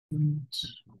All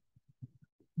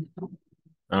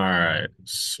right,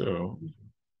 so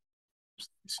let's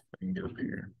see if I can get up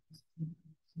here.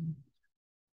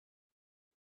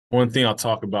 One thing I'll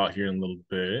talk about here in a little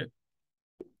bit.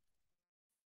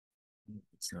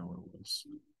 That's not what it was.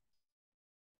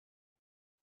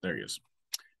 There he is.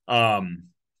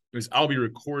 Is I'll be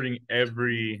recording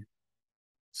every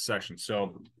session.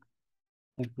 So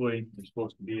hopefully you're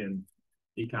supposed to be in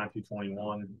ECON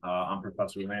 221. I'm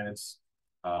Professor Lannis.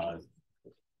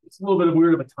 It's a little bit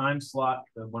weird of a time slot.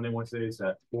 Monday, Wednesdays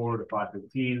at 4 to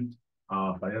 5:15.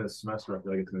 By the end of the semester, I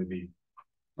feel like it's going to be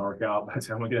dark out by the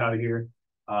time I get out of here.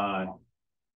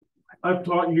 I've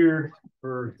taught here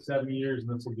for 7 years,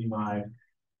 and this will be my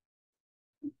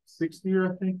 6th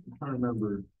year, I think. I'm trying to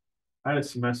remember. I had a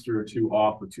semester or two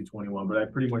off with 221, but I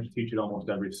pretty much teach it almost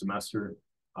every semester.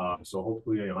 So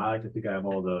hopefully, I like to think I have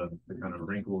all the kind of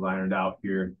wrinkles ironed out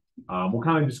here. We'll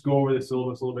kind of just go over the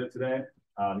syllabus a little bit today.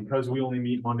 Because we only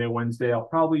meet Monday, Wednesday, I'll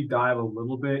probably dive a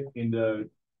little bit into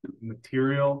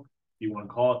material. If you want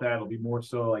to call it that, it'll be more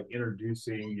so like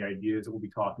introducing the ideas that we'll be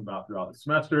talking about throughout the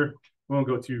semester. We won't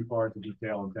go too far into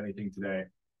detail into anything today,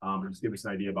 but just give us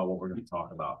an idea about what we're going to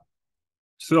talk about.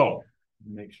 So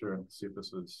make sure to see if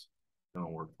this is going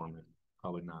to work for me.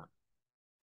 Probably not.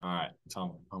 All right, tell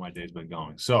me how my day's been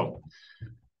going. So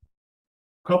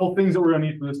a couple things that we're going to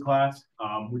need for this class.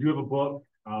 We do have a book.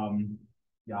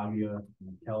 Yagia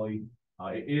and Kelly.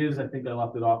 It is, I think I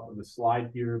left it off of the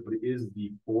slide here, but it is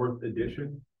the 4th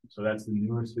edition. So that's the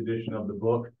newest edition of the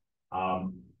book.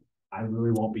 I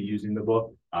really won't be using the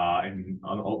book. And the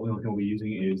only thing we'll be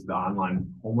using is the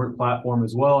online homework platform,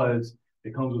 as well as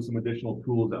it comes with some additional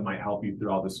tools that might help you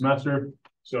throughout the semester.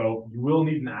 So you will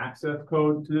need an access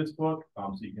code to this book,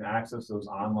 so you can access those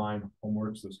online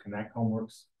homeworks, those Connect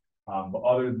homeworks. But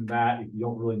other than that, if you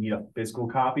don't really need a physical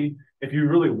copy, if you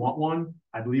really want one,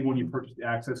 I believe when you purchase the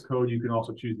access code, you can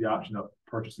also choose the option of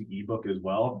purchasing ebook as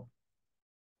well.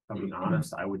 If I'm being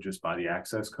honest, I would just buy the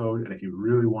access code. And if you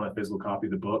really want a physical copy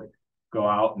of the book, go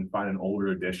out and find an older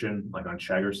edition, like on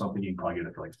Chegg or something. You can probably get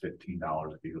it for like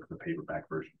 $15 if you look at the paperback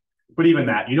version. But even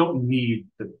that, you don't need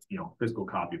the physical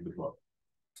copy of the book.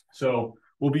 So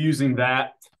we'll be using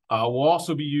that. We'll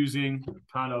also be using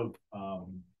kind of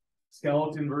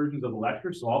skeleton versions of the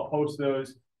lecture. So I'll post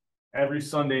those every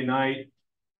Sunday night.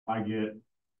 I get a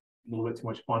little bit too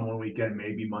much fun one weekend,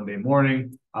 maybe Monday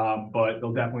morning, but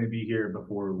they'll definitely be here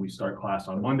before we start class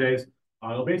on Mondays.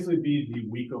 It'll basically be the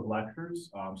week of lectures.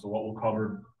 So what we'll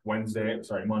cover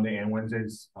Monday and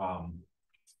Wednesday's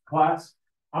class.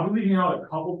 I'll be leaving out a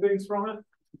couple things from it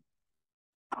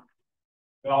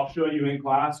that I'll show you in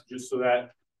class, just so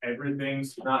that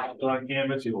everything's not on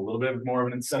Canvas. You have a little bit more of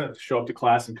an incentive to show up to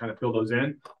class and kind of fill those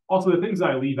in. Also, the things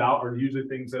that I leave out are usually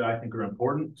things that I think are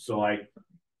important. So like,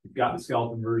 you've got the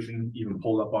skeleton version even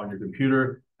pulled up on your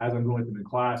computer. As I'm going through the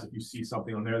class, if you see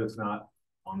something on there that's not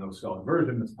on the skeleton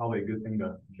version, that's probably a good thing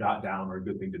to jot down or a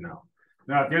good thing to know.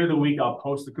 Now, at the end of the week, I'll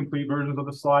post the complete versions of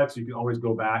the slides, so you can always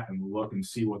go back and look and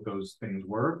see what those things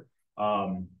were.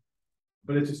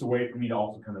 But it's just a way for me to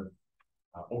also kind of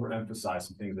overemphasize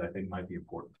some things that I think might be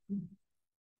important.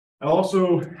 I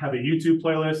also have a YouTube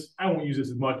playlist. I won't use this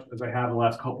as much as I have the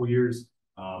last couple years.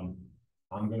 I'm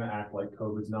going to act like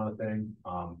COVID's not a thing,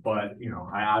 but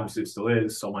I obviously it still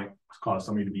is, so it might cause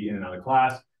somebody to be in and out of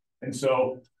class. And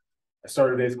so I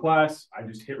started today's class. I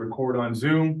just hit record on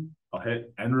Zoom. I'll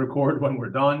hit end record when we're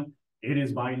done. It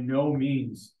is by no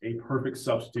means a perfect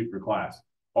substitute for class.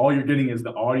 All you're getting is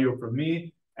the audio from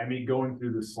me and me going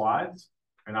through the slides.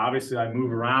 And obviously I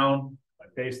move around, I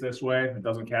face this way, it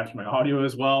doesn't capture my audio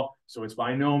as well. So it's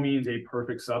by no means a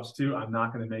perfect substitute. I'm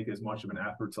not going to make as much of an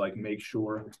effort to make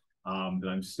sure that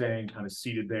I'm staying kind of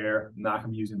seated there. I'm not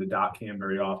going to be using the dot cam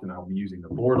very often. I'll be using the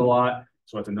board a lot.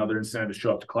 So that's another incentive to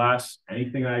show up to class.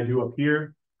 Anything I do up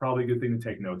here, probably a good thing to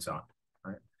take notes on.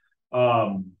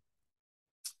 Right?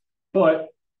 But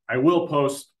I will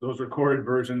post those recorded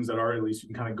versions that are, at least you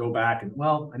can kind of go back and,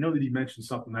 well, I know that he mentioned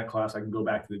something in that class. I can go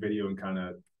back to the video and kind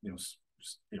of,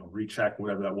 recheck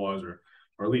whatever that was, or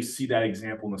at least see that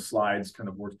example in the slides, kind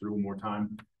of work through one more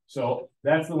time. So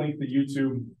that's the link to the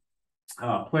YouTube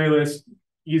playlist.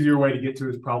 Easier way to get to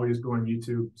it is probably just go on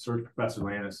YouTube, search Professor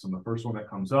Lannis. And the first one that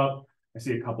comes up, I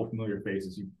see a couple familiar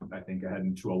faces. I think I had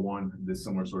in 201, this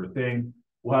similar sort of thing.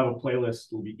 We'll have a playlist.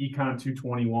 It will be Econ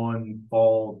 221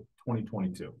 Fall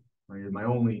 2022. You're my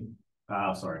only,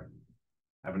 I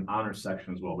have an honors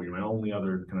section as well, but you're my only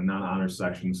other kind of non-honors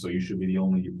section. So you should be the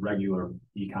only regular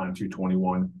Econ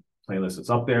 221 playlist that's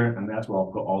up there. And that's where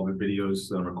I'll put all the videos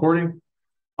that I'm recording.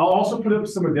 I'll also put up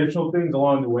some additional things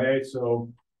along the way. So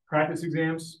practice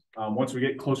exams, once we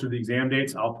get closer to the exam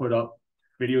dates, I'll put up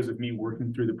videos of me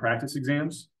working through the practice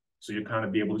exams. So you'll kind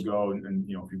of be able to go and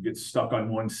you know, if you get stuck on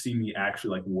one, see me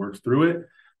actually like work through it.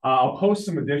 I'll post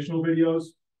some additional videos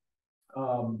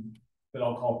that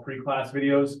I'll call pre-class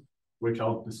videos, which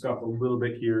I'll discuss a little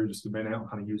bit here in just a minute. I'll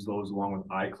kind of use those along with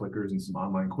iClickers and some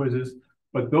online quizzes.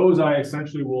 But those I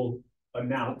essentially will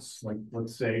announce, like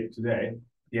let's say today,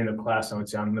 at the end of class, I would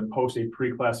say I'm going to post a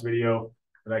pre-class video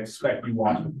that I expect you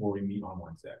watch before we meet on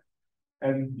Wednesday.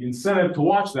 And the incentive to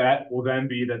watch that will then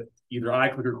be that either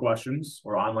iClicker questions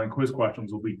or online quiz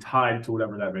questions will be tied to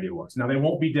whatever that video was. Now, they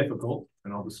won't be difficult,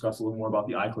 and I'll discuss a little more about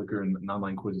the iClicker and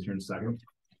online quizzes here in a second.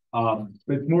 But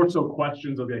it's more so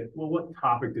questions of like, well, what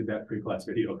topic did that pre-class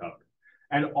video cover?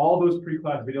 And all those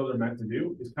pre-class videos are meant to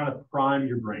do is kind of prime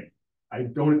your brain. I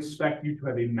don't expect you to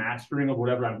have a mastering of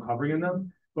whatever I'm covering in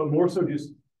them, but more so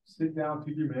just sit down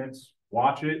 2-3 minutes,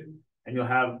 watch it, and you'll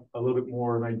have a little bit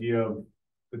more of an idea of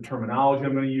the terminology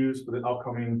I'm going to use for the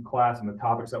upcoming class and the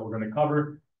topics that we're going to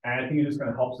cover. And I think it just kind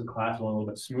of helps the class run a little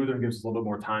bit smoother and gives us a little bit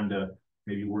more time to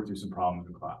maybe work through some problems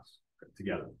in class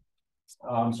together. So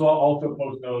I'll also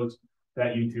post those,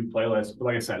 that YouTube playlist. But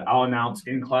like I said, I'll announce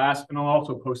in class, and I'll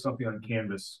also post something on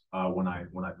Canvas when I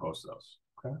post those.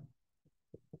 Okay.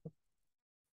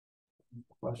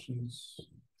 Questions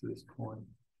to this point?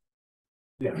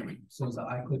 Yeah. So is the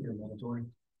iClicker mandatory?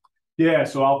 Yeah,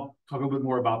 so I'll talk a little bit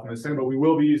more about that in a second, but we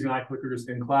will be using iClickers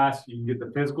in class. You can get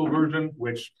the physical version,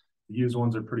 which the used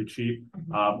ones are pretty cheap,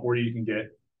 or you can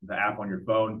get the app on your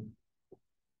phone.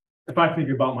 If I think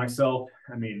about myself,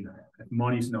 I mean, if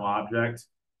money's no object,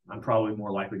 I'm probably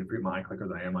more likely to treat my iClicker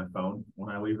than I am my phone when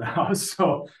I leave the house.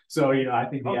 So you know, I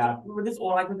think the app. Would this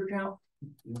old iClicker count?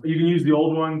 You can use the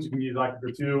old ones. You can use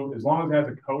iClicker too, as long as it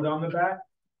has a code on the back.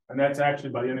 And that's actually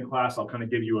by the end of class, I'll kind of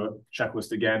give you a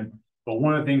checklist again. But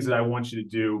one of the things that I want you to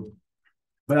do,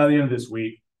 by the end of this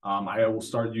week, I will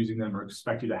start using them or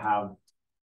expect you to have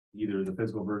either the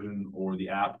physical version or the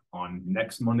app on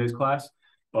next Monday's class.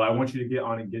 But I want you to get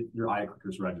on and get your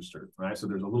iClickers registered, right? So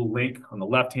there's a little link on the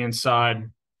left-hand side.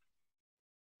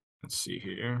 Let's see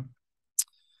here.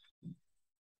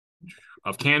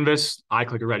 Of Canvas,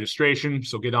 iClicker registration.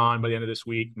 So get on by the end of this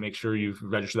week. Make sure you've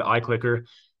registered the iClicker.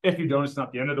 If you don't, it's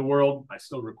not the end of the world. I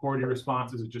still record your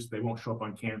responses. It's just they won't show up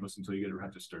on Canvas until you get it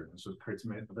registered. And so it creates a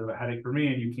bit of a headache for me,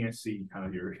 and you can't see kind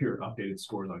of your updated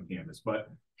scores on Canvas. But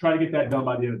try to get that done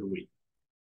by the end of the week.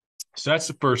 So that's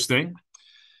the first thing.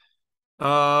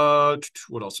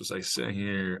 What else was I saying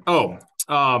here? Oh,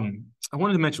 I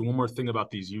wanted to mention one more thing about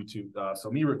these YouTube.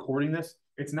 So me recording this,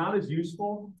 it's not as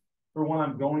useful for when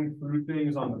I'm going through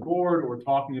things on the board or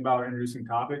talking about or introducing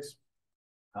topics.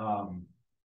 But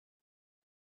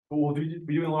we'll be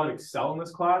doing a lot of Excel in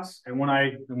this class. And when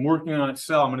I am working on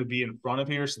Excel, I'm going to be in front of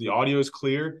here so the audio is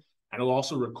clear. And it'll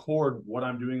also record what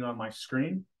I'm doing on my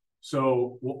screen.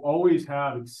 So we'll always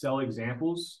have Excel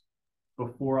examples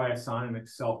before I assign an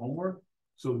Excel homework.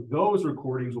 So those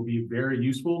recordings will be very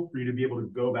useful for you to be able to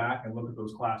go back and look at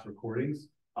those class recordings.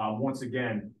 Once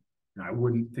again, I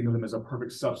wouldn't think of them as a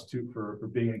perfect substitute for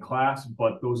being in class,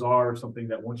 but those are something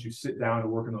that once you sit down and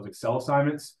work on those Excel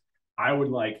assignments, I would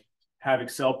like have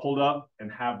Excel pulled up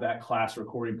and have that class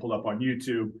recording pulled up on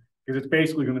YouTube, because it's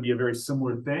basically going to be a very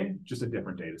similar thing, just a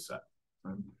different data set.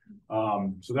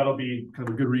 So that'll be kind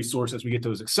of a good resource as we get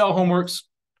those Excel homeworks.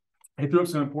 I threw up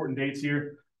some important dates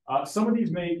here. Some of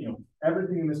these may,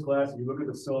 everything in this class, if you look at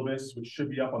the syllabus, which should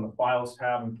be up on the files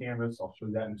tab on Canvas, I'll show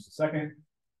you that in just a second,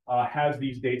 has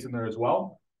these dates in there as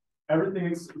well. Everything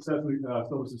it says the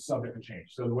syllabus is subject to change.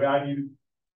 So the way I do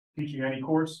teaching any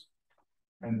course,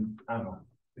 and I don't know,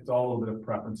 it's all a little bit of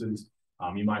preferences.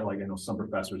 You might I know some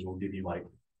professors will give you like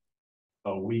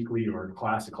a weekly or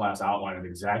class-to-class outline of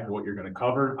exactly what you're going to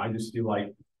cover. I just feel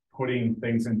like putting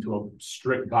things into a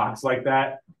strict box like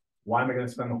that. Why am I going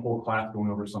to spend the whole class going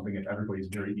over something that everybody's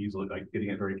very easily, getting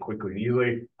it very quickly and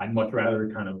easily? I'd much rather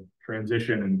kind of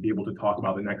transition and be able to talk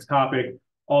about the next topic.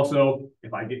 Also,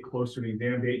 if I get close to an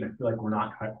exam date and I feel like we're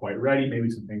not quite ready, maybe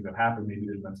some things have happened, maybe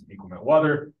there's been some inclement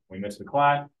weather, we missed the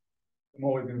class, I'm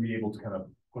always going to be able to kind of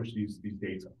push these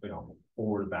dates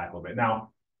forward and back a little bit.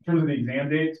 Now, in terms of the exam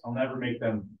dates, I'll never make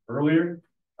them earlier.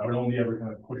 I would only ever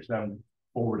kind of push them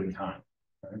forward in time.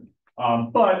 Okay?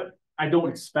 But I don't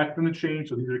expect them to change.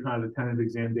 So these are kind of the tentative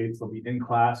exam dates. They'll be in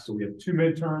class. So we have 2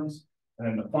 midterms and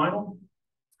then the final.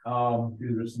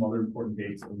 These are some other important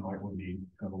dates that we might want to be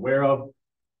kind of aware of.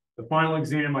 The final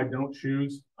exam I don't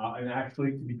choose. And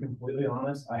actually, to be completely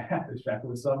honest, I have to check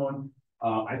with someone.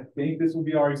 I think this will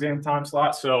be our exam time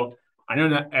slot. So I know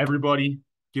that everybody,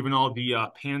 given all the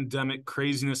pandemic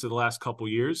craziness of the last couple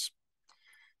of years,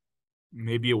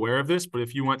 may be aware of this. But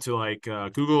if you went to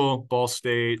Google Ball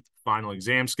State final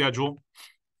exam schedule,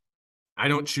 I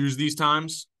don't choose these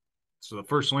times. So the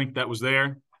first link that was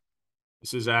there,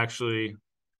 this is actually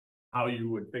how you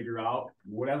would figure out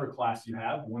whatever class you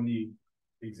have when the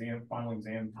final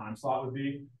exam time slot would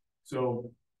be. So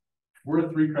we're a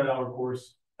 3 credit hour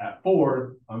course at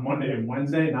 4 on Monday and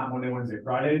Wednesday, not Monday, Wednesday,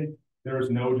 Friday. There is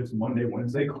no just Monday,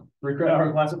 Wednesday 3 credit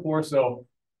hour class at 4. So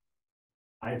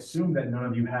I assume that none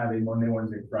of you have a Monday,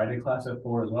 Wednesday, Friday class at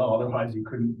 4 as well. Otherwise, you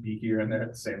couldn't be here and there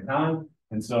at the same time.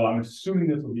 And so I'm assuming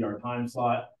this will be our time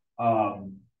slot. But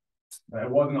I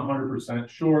wasn't 100%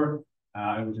 sure,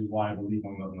 which is why I believe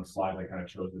on the slide I kind of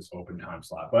chose this open time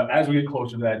slot. But as we get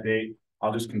closer to that date,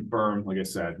 I'll just confirm, like I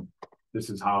said, this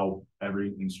is how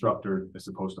every instructor is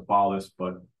supposed to follow this,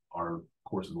 but our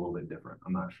course is a little bit different.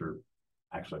 I'm not sure.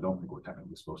 Actually, I don't think we're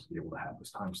technically supposed to be able to have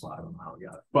this time slot. I don't know how we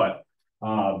got it. But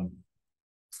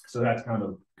so that's kind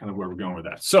of where we're going with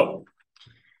that. So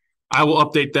I will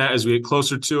update that as we get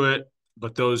closer to it.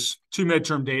 But those 2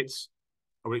 midterm dates,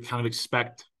 I would kind of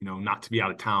expect, not to be out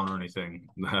of town or anything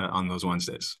on those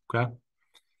Wednesdays. Okay.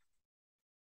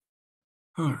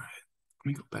 All right. Let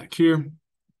me go back here.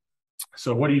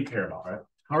 So what do you care about, right?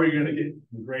 How are you going to get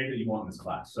the grade that you want in this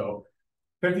class? So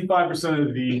 55%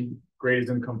 of the grade is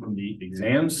going to come from the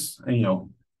exams. And,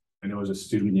 I know as a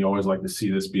student, you always like to see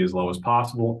this be as low as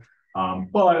possible.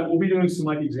 But we'll be doing some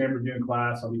like exam review in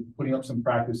class. I'll be putting up some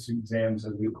practice exams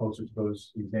as we get closer to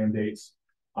those exam dates.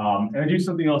 And I do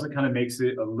something else that kind of makes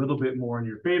it a little bit more in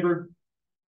your favor.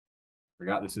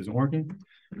 Forgot this isn't working,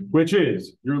 which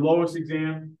is your lowest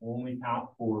exam will only count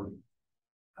for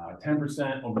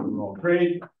 10% of the overall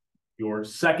grade. Your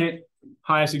second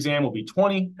highest exam will be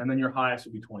 20, and then your highest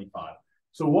will be 25.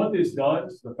 So what this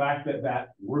does, the fact that that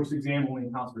worst exam only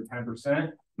counts for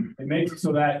 10%, it makes it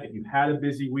so that if you had a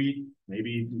busy week, maybe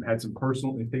you had some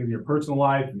personal things in your personal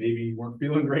life, maybe you weren't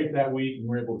feeling great that week and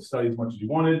were able to study as much as you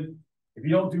wanted. If you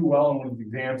don't do well in one of these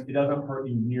exams, it doesn't hurt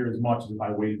you near as much as if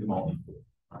I weighted them all equally,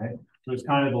 right? So it's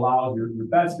kind of allows your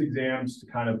best exams to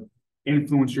kind of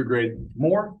influence your grade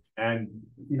more. And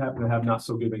if you happen to have not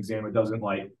so good an exam, it doesn't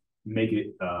like make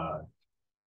it,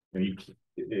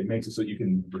 it makes it so you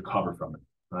can recover from it,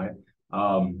 right?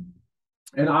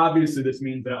 And obviously this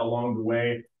means that along the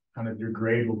way, kind of your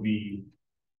grade will be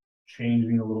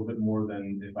changing a little bit more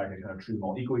than if I could kind of treat them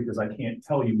all equally, because I can't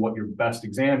tell you what your best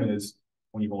exam is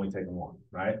when you've only taken one,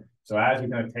 right? So as you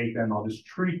kind of take them, I'll just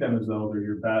treat them as though they're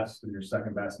your best and your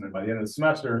second best. And then by the end of the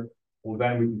semester, well,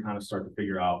 then we can kind of start to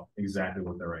figure out exactly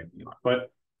what their ranking are.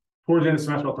 But towards the end of the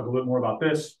semester, I'll talk a little bit more about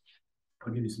this.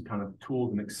 I'll give you some kind of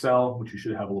tools in Excel, which you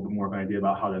should have a little bit more of an idea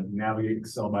about how to navigate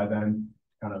Excel by then,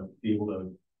 kind of be able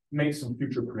to make some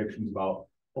future predictions about,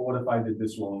 well, what if I did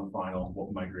this well in the final, what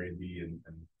would my grade be? And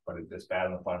if I did this bad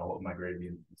in the final, what would my grade be?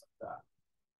 And things like that.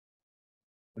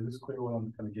 Is this clear what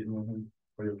I'm kind of getting with him?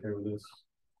 Are you okay with this?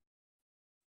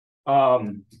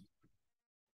 The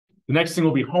next thing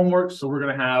will be homework. So we're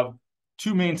going to have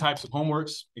 2 main types of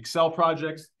homeworks, Excel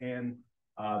projects and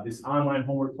this online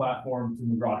homework platform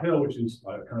from McGraw-Hill, which is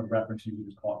kind of reference you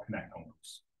just call it Connect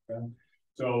Homeworks. Okay?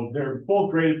 So they're both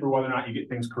graded for whether or not you get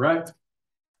things correct.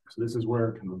 So this is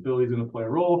where kind of ability is going to play a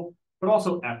role, but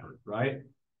also effort, right?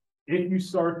 If you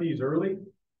start these early,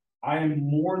 I am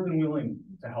more than willing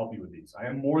to help you with these. I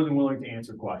am more than willing to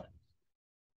answer questions.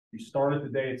 You start it the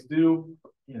day it's due,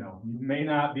 you may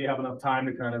not have enough time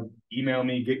to kind of email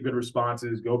me, get good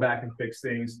responses, go back and fix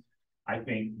things. I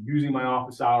think using my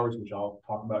office hours, which I'll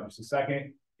talk about in just a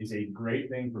second, is a great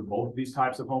thing for both of these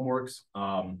types of homeworks.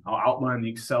 I'll outline the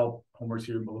Excel homeworks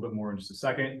here a little bit more in just a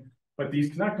second, but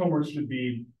these Connect homeworks should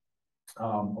be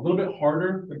a little bit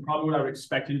harder than probably what I would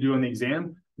expect you to do in the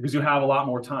exam, because you'll have a lot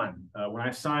more time. When I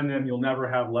assign them, you'll never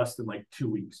have less than like 2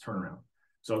 weeks turnaround.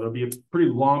 So there'll be a pretty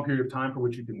long period of time for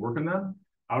which you can work on them.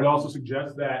 I would also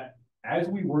suggest that as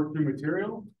we work through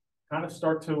material, kind of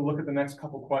start to look at the next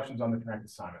couple questions on the Connect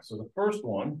assignment. So the first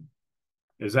one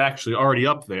is actually already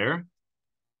up there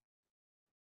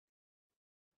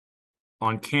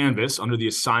on Canvas under the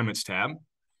assignments tab.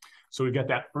 So we've got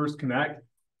that first Connect.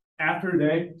 After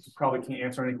today, you probably can't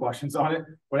answer any questions on it,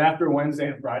 but after Wednesday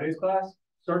and Friday's class,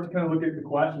 start to kind of look at the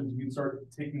questions. You can start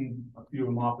taking a few of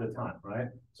them off at a time, right?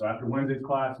 So after Wednesday's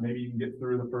class, maybe you can get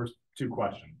through the first 2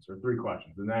 questions or 3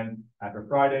 questions. And then after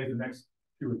Friday, the next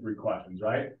 2 or 3 questions,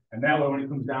 right? And that way, when it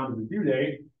comes down to the due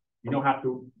date, you don't have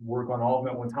to work on all of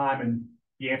them at one time and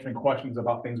be answering questions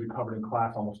about things we covered in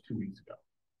class almost 2 weeks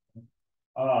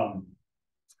ago.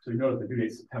 So you notice the due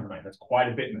date is September 9th. That's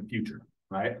quite a bit in the future,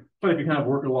 right? But if you kind of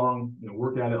work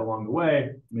at it along the way,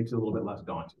 it makes it a little bit less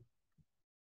daunting.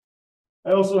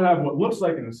 I also have what looks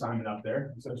like an assignment up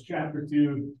there. It says Chapter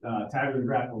 2, Tabular and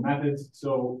Graphical Methods.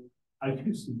 So I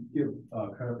used to give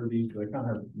credit for these because I kind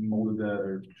of have molded that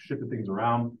or shifted things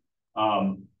around.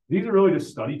 These are really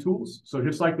just study tools. So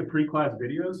just like the pre-class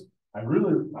videos, I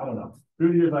don't know,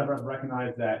 through the years I've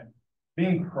recognized that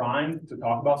being primed to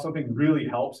talk about something really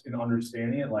helps in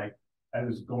understanding it, like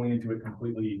as going into it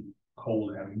completely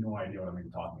cold and having no idea what I'm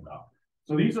even talking about.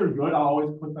 So these are good. I always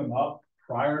put them up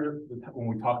prior to when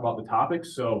we talk about the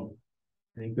topics. So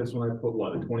I think this one I put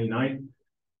what, the 29th.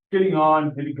 Getting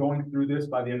on, maybe going through this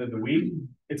by the end of the week.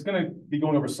 It's going to be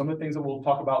going over some of the things that we'll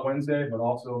talk about Wednesday, but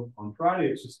also on Friday,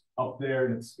 it's just up there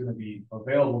and it's going to be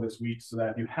available this week so that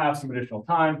if you have some additional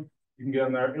time, you can get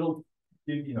on there. It'll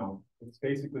give, it's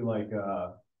basically like,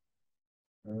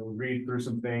 we'll read through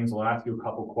some things. We'll ask you a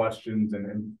couple questions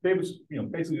and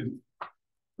basically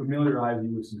familiarize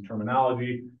you with some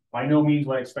terminology. By no means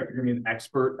will I expect you're going to be an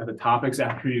expert at the topics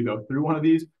after you go through one of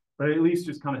these, but at least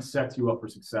just kind of sets you up for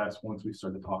success once we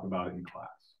start to talk about it in class.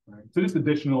 Right? So just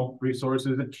additional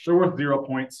resources. They're worth 0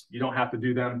 points. You don't have to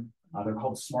do them. They're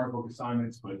called smart book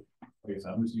assignments, but like I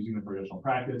said, I'm just using them for additional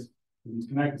practice. These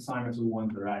connect assignments are the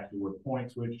ones that are actually worth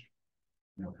points, which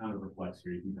kind of reflects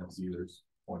here. You can kind of see there's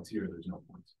points here, there's no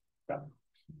points. Okay.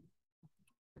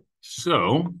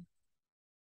 So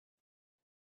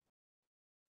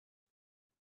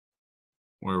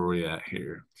where are we at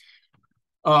here?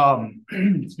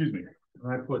 Excuse me.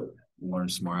 I put learn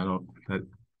smart. I don't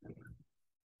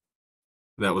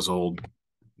that was old.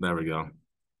 There we go.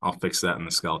 I'll fix that in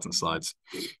the skeleton slides.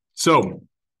 So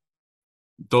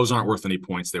those aren't worth any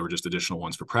points. They were just additional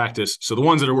ones for practice. So the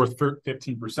ones that are worth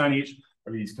 15% each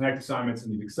are these connect assignments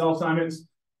and these Excel assignments.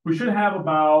 We should have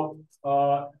about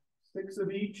 6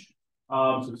 of each.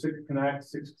 So 6 connect,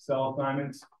 6 Excel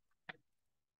assignments.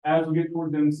 As we get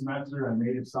towards the end of the semester, I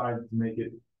may decide to make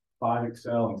it 5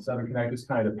 Excel and 7 connect. This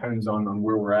kind of depends on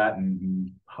where we're at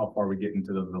and how far we get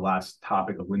into the last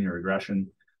topic of linear regression.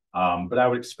 But I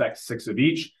would expect 6 of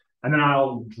each, and then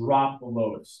I'll drop the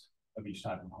lowest of each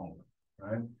type of homework,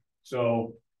 right?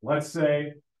 So let's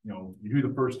say, you do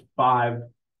the first 5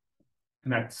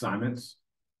 connect assignments.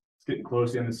 It's getting close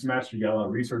to the end of the semester. You got a lot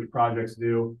of research projects to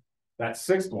do. That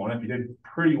 6th one, if you did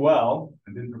pretty well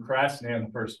and didn't procrastinate on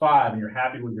the first 5 and you're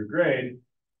happy with your grade,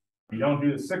 if you don't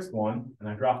do the 6th one and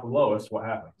I drop the lowest, what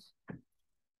happens?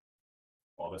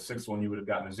 Well, the 6th one you would have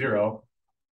gotten a 0.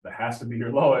 That has to be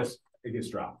your lowest. It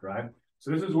gets dropped, right? So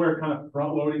this is where kind of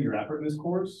front loading your effort in this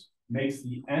course makes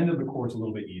the end of the course a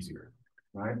little bit easier,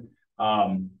 right?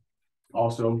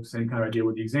 Also, same kind of idea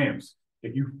with the exams.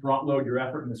 If you front load your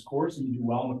effort in this course and you do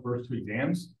well in the first 2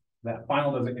 exams, that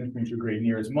final doesn't influence your grade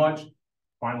near as much.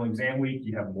 Final exam week,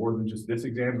 you have more than just this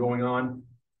exam going on.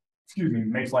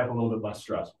 Makes life a little bit less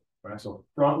stressful, right? So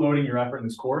front loading your effort in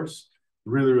this course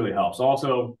really, really helps.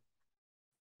 Also,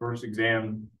 first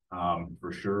exam,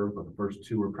 for sure, but the first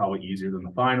 2 are probably easier than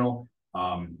the final.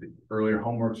 The earlier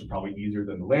homeworks are probably easier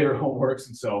than the later homeworks.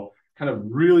 And so kind of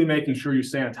really making sure you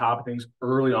stay on top of things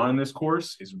early on in this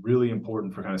course is really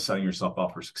important for kind of setting yourself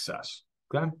up for success,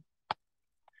 okay?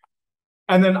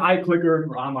 And then iClicker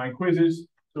for online quizzes.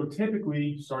 So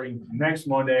typically, starting next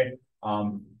Monday,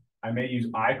 I may use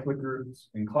iClicker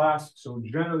in class. So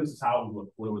generally, this is how it would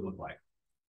look, what it would look like.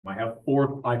 I might have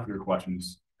 4 iClicker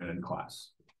questions in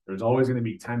class. There's always going to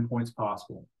be 10 points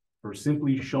possible. For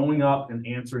simply showing up and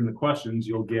answering the questions,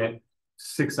 you'll get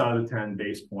 6 out of the 10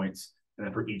 base points. And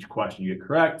then for each question you get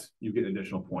correct, you get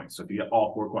additional points. So if you get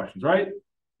all 4 questions right,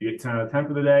 you get 10 out of 10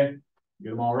 for the day. You get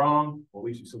them all wrong, well, at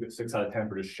least you still get 6 out of 10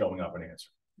 for just showing up and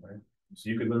answering, right? So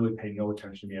you could literally pay no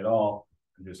attention to me at all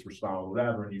and just respond with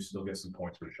whatever, and you still get some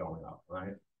points for showing up,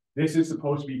 right? This is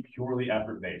supposed to be purely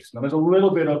effort-based. Now, there's a little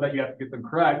bit of that you have to get them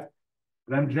correct,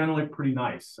 but I'm generally pretty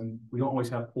nice. And we don't always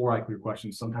have 4 iClear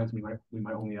questions. Sometimes we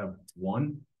might only have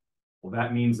 1. Well,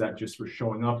 that means that just for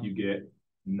showing up, you get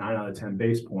 9 out of 10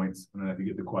 base points. And then if you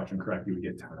get the question correct, you would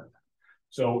get 10 out of 10.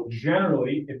 So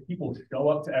generally, if people show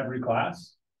up to every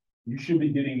class, you should be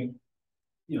getting,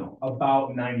 about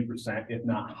 90%, if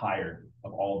not higher,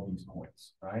 of all of these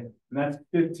points, right? And that's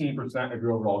 15% of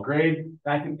your overall grade.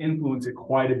 That can influence it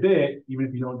quite a bit, even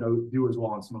if you don't do as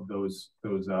well on some of those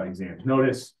exams.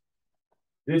 Notice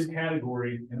this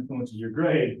category influences your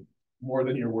grade more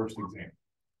than your worst exam,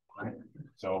 right?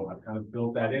 So I've kind of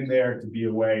built that in there to be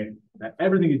a way that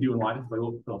everything you do in life is a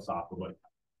little philosophical, but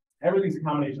everything's a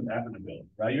combination of effort and ability,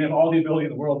 right? You have all the ability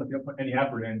in the world, if you don't put any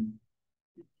effort in,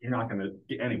 you're not going to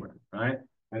get anywhere, right?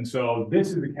 And so this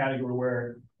is the category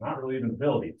where not really even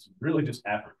ability, it's really just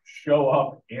effort. Show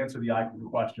up, answer the IQ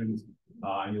questions,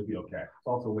 and you'll be okay. It's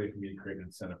also a way for me to create an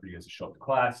incentive for you guys to show up to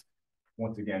class.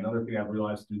 Once again, another thing I've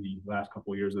realized through the last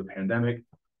couple of years of the pandemic,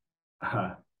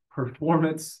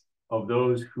 performance of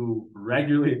those who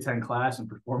regularly attend class and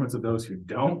performance of those who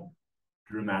don't,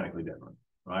 dramatically different,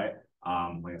 right?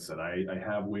 Like I said, I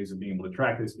have ways of being able to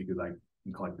track this because I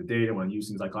can collect the data when I use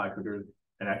things like iClicker,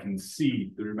 and I can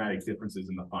see the dramatic differences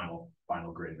in the final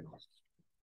grade.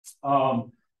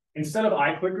 Instead of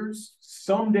iClickers,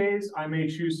 some days I may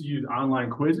choose to use online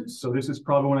quizzes. So this is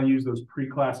probably when I use those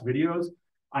pre-class videos.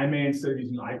 I may, instead of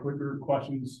using iClicker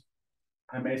questions,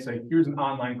 I may say, here's an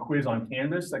online quiz on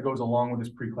Canvas that goes along with this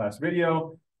pre-class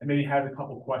video, and maybe have a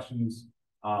couple questions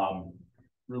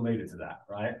related to that,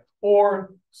 right?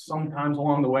 Or sometimes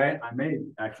along the way, I may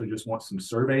actually just want some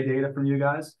survey data from you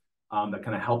guys that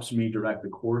kind of helps me direct the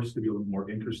course to be a little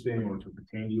more interesting or to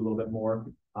pertain to you a little bit more,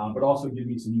 but also give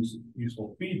me some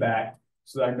useful feedback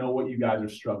so that I know what you guys are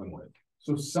struggling with.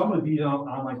 So some of these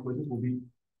online quizzes will be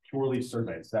purely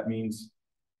surveys. That means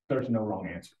there's no wrong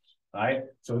answers, right?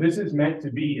 So this is meant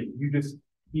to be, if you just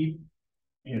keep,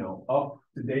 up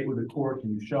to date with the course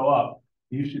and you show up,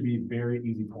 these should be very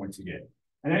easy points to get.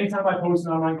 And anytime I post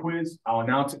an online quiz, I'll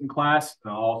announce it in class,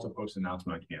 and I'll also post an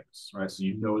announcement on campus, right? So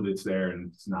you know that it's there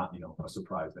and it's not, a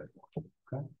surprise anymore,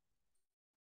 okay?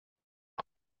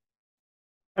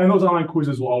 And those online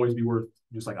quizzes will always be worth,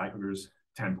 just like iClickers,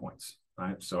 10 points,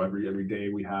 right? So every day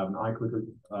we have an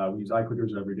iClicker, we use iClickers,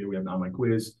 and every day we have an online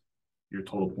quiz. Your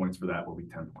total points for that will be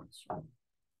 10 points.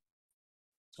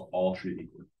 So all treated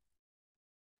equally.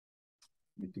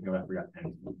 Let me think if I forgot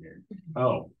anything here.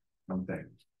 Oh, one thing.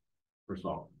 First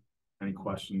of all, any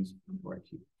questions before I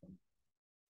keep?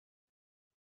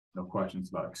 No questions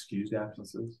about excused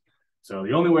absences. So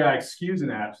the only way I excuse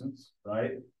an absence,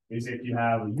 right, is if you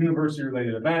have a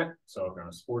university-related event. So if you're on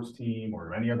a sports team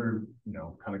or any other,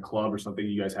 kind of club or something,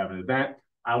 you guys have an event,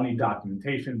 I'll need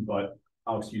documentation, but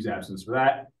I'll excuse absence for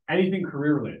that. Anything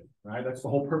career-related, right? That's the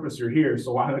whole purpose you're here.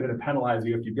 So why am I going to penalize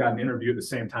you if you've got an interview at the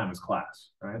same time as class,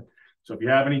 right? So if you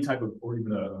have any type of, or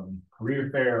even a career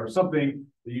fair or something,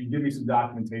 that you can give me some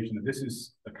documentation that this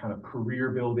is a kind of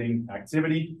career building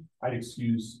activity, I'd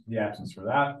excuse the absence for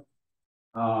that.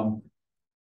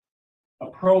 A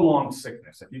prolonged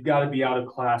sickness. If you've got to be out of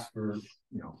class for,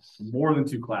 more than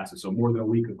 2 classes, so more than a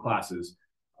week of classes,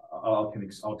 I'll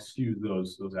excuse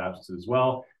those absences as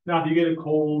well. Now, if you get a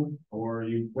cold or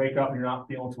you wake up and you're not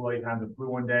feeling too well, you have the flu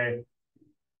one day,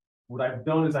 what I've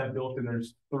done is I've built in,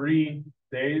 there's 3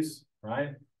 days,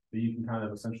 right, that you can kind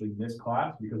of essentially miss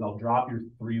class because I'll drop your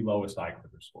 3 lowest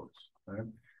iClicker scores, right?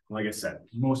 Like I said,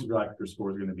 most of your iClicker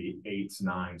scores are going to be 8s,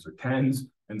 9s, or 10s.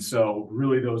 And so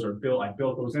really those are built, I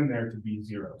built those in there to be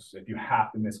zeros. If you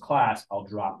have to miss class, I'll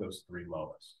drop those 3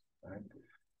 lowest, right?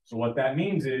 So what that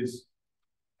means is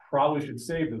probably should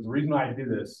save this. The reason I did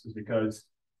this is because,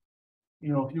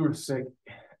 if you were sick,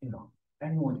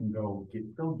 anyone can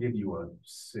they'll give you a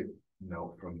sick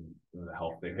note from the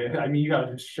health thing. I mean, you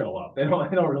gotta just show up. They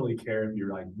don't really care if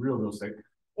you're like real sick.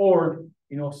 Or,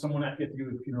 if someone at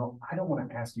you, I don't want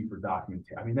to ask you for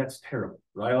documentation. I mean, that's terrible,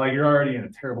 right? Like you're already in a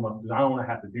terrible enough position. I don't want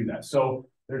to have to do that. So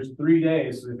there's 3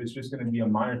 days. So if it's just going to be a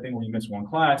minor thing where you miss 1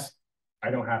 class, I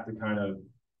don't have to kind of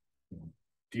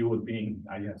deal with being,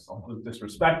 I guess, almost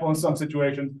disrespectful in some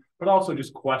situations, but also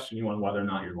just question you on whether or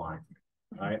not you're lying to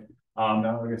me, right?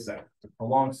 Now, like I said, a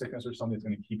prolonged sickness or something that's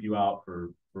going to keep you out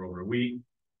for over a week,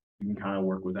 you can kind of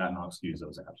work with that and I'll excuse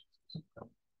those absences.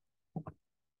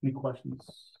 Any questions?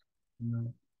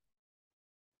 No.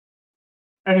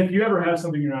 And if you ever have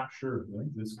something you're not sure, right?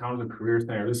 This is kind of a career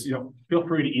thing, or this, feel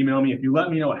free to email me. If you let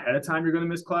me know ahead of time you're going to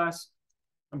miss class,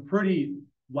 I'm pretty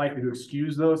likely to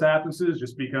excuse those absences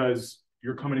just because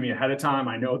you're coming to me ahead of time.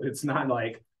 I know it's not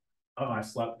like, oh, I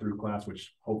slept through class,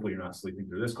 which hopefully you're not sleeping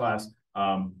through this class.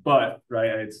 But right,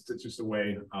 it's just a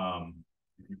way,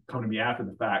 if you come to me after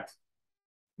the fact,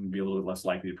 I'm gonna be a little bit less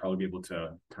likely to probably be able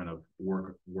to kind of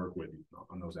work with you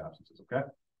on those absences, okay?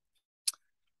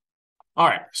 All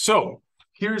right, so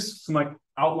here's some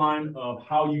outline of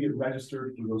how you get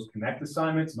registered for those Connect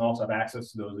assignments and also have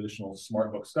access to those additional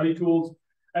SmartBook study tools.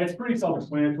 And it's pretty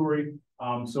self-explanatory.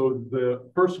 So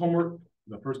the first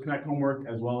Connect homework,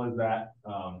 as well as that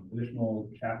additional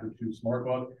Chapter 2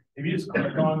 SmartBook, if you just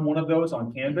click on one of those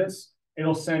on Canvas,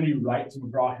 it'll send you right to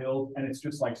McGraw-Hill, and it's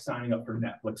just like signing up for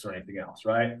Netflix or anything else,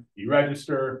 right? You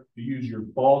register, you use your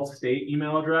Bald State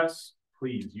email address.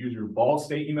 Please use your Bald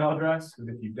State email address, because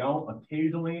if you don't,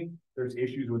 occasionally there's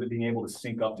issues with it being able to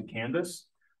sync up to Canvas,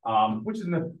 which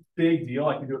isn't a big deal.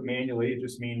 I can do it manually. It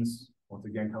just means, once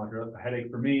again, kind of like a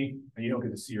headache for me, and you don't get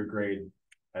to see your grade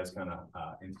as kind of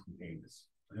instantaneous.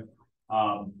 Right?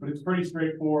 But it's pretty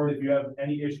straightforward. If you have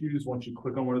any issues, once you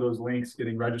click on one of those links,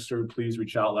 getting registered, please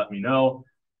reach out, let me know.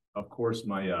 Of course,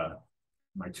 my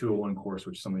 201 course,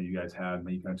 which some of you guys have, my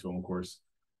ECON 201 course,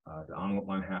 the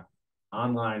online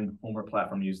online homework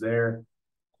platform used there.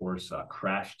 Of course,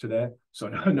 crashed today, so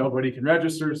nobody can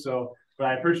register. So, but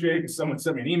I appreciate it because someone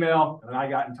sent me an email and I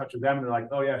got in touch with them and they're like,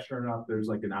 oh yeah, sure enough, there's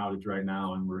like an outage right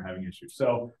now and we're having issues.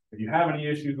 So if you have any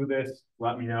issues with this,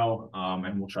 let me know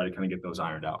and we'll try to kind of get those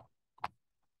ironed out.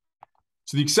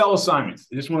 So the Excel assignments,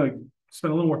 I just want to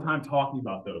spend a little more time talking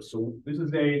about those. So this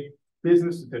is a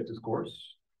business statistics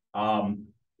course. I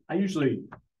usually,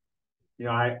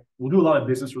 I will do a lot of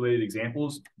business related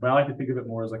examples, but I like to think of it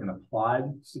more as like an applied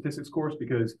statistics course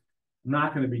because I'm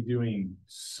not going to be doing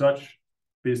such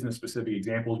business specific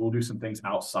examples. We'll do some things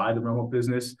outside the realm of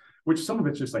business, which some of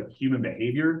it's just like human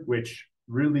behavior, which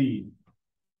really,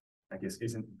 I guess,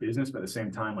 isn't business, but at the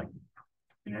same time, like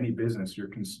in any business, you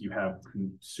have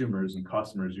consumers and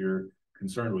customers, you're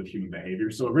concerned with human behavior.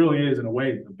 So it really is in a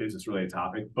way a business related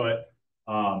topic, but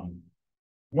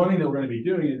one thing that we're going to be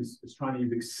doing is trying to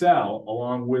use Excel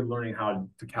along with learning how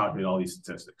to calculate all these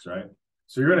statistics, right?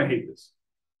 So you're going to hate this.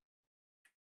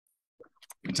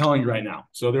 I'm telling you right now.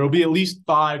 So there will be at least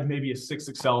 5, maybe a 6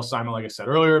 Excel assignment, like I said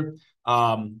earlier.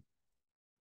 Let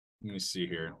me see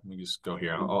here. Let me just go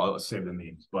here. I'll save the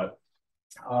names. But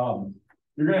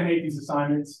you're going to hate these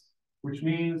assignments, which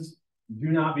means do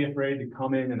not be afraid to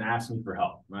come in and ask me for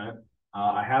help, right?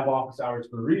 I have office hours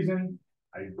for a reason.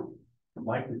 I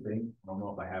like to think, I don't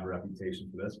know if I have a reputation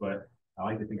for this, but I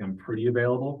like to think I'm pretty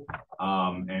available.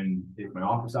 And if my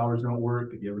office hours don't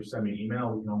work, if you ever send me an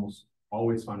email, we can almost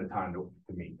always find a time to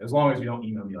meet, as long as you don't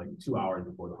email me like 2 hours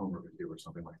before the homework is due or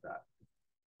something like that.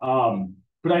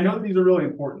 But I know that these are really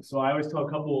important. So I always tell a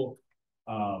couple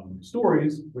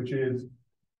stories, which is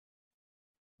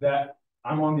that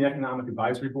I'm on the economic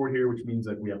advisory board here, which means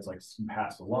that we have like some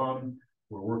past alum.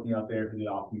 We're working out there because they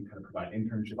often kind of provide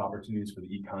internship opportunities for the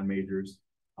econ majors.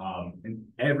 And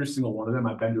every single one of them,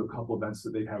 I've been to a couple events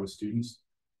that they've had with students,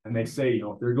 and they say,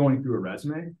 if they're going through a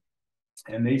resume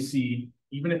and they see,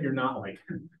 even if you're not like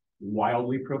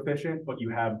wildly proficient, but you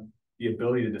have the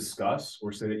ability to discuss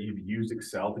or say that you've used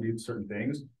Excel to do certain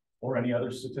things or any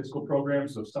other statistical program.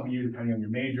 So some of you, depending on your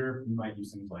major, you might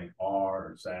use things like R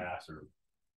or SAS or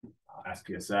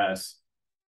SPSS.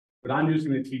 But I'm just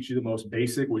going to teach you the most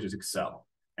basic, which is Excel,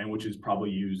 and which is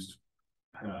probably used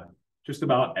just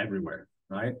about everywhere,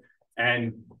 right?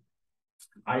 And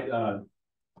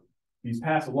these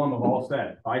past alum have all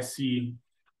said, if I see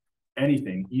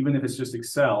anything, even if it's just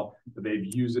Excel, that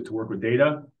they've used it to work with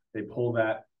data, they pull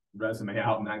that resume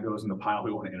out and that goes in the pile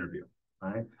we want to interview,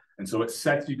 right? And so it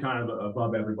sets you kind of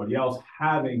above everybody else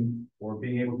having or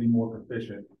being able to be more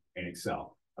proficient in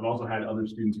Excel. I've also had other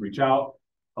students reach out.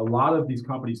 A lot of these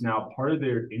companies now, part of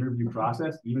their interview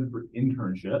process, even for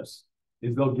internships,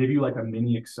 is they'll give you like a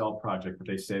mini Excel project that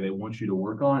they say they want you to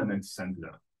work on and then send to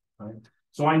them, right?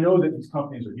 So I know that these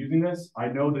companies are using this. I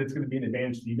know that it's going to be an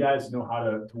advantage to you guys to know how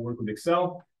to work with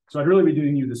Excel. So I'd really be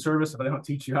doing you the service if I don't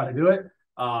teach you how to do it.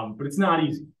 But it's not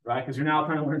easy, right? Because you're now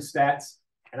trying to learn stats,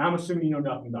 and I'm assuming you know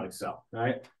nothing about Excel,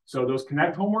 right? So those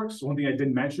Connect homeworks, one thing I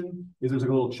didn't mention is there's like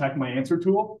a little check my answer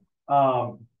tool,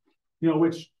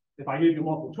 which if I give you a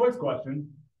multiple choice question,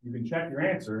 you can check your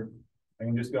answer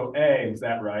and just go, A, is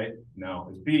that right? No.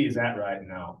 Is B, is that right?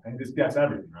 No. And just guess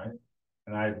everything, right?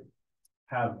 And I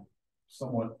have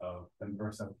somewhat been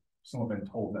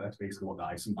told that that's basically what the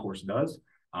ISOM course does,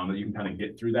 that you can kind of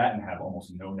get through that and have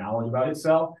almost no knowledge about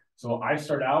Excel. So I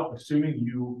start out assuming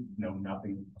you know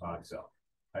nothing about Excel.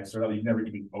 I start out, you've never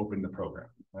even opened the program,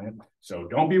 right? So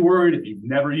don't be worried if you've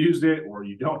never used it or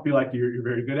you don't feel like you're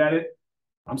very good at it.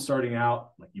 I'm starting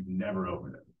out like you've never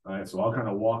opened it, right? So I'll kind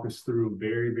of walk us through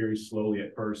very, very slowly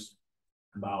at first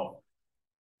about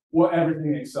what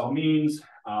everything in Excel means,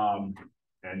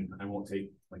 and I won't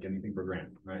take like anything for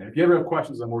granted, right? And if you ever have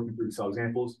questions, I'm working through Excel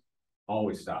examples,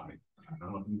 always stop me. I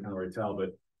don't know if you can kind of already tell,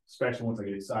 but especially once I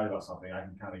get excited about something, I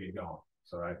can kind of get going.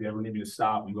 So if you ever need me to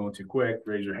stop, I'm going too quick,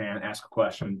 raise your hand, ask a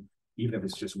question, even if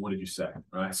it's just, what did you say,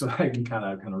 right? So I can kind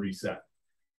of reset.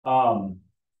 But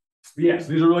yes,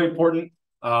 these are really important.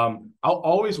 I'll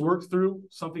always work through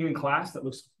something in class that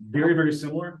looks very, very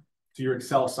similar to your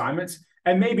Excel assignments.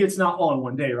 And maybe it's not all in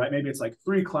one day, right? Maybe it's like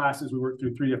 3 classes, we work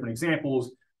through 3 different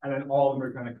examples, and then all of them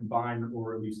are kind of combined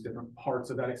or at least different parts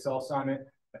of that Excel assignment.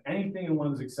 But anything in one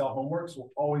of those Excel homeworks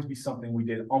will always be something we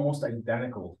did almost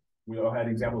identical. We all had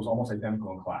examples almost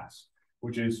identical in class,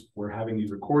 which is where having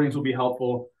these recordings will be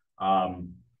helpful,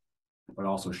 but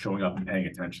also showing up and paying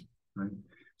attention, right?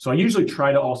 So I usually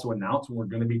try to also announce when we're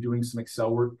going to be doing some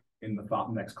Excel work in the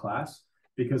next class,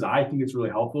 because I think it's really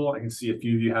helpful. I can see a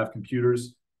few of you have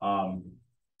computers.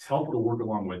 It's helpful to work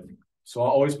along with me. So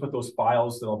I'll always put those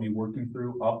files that I'll be working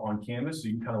through up on Canvas so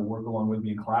you can kind of work along with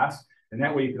me in class. And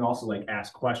that way you can also like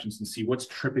ask questions and see what's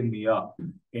tripping me up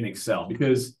in Excel,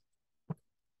 because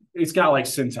it's got like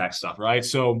syntax stuff, right?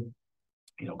 So,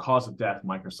 you know, cause of death,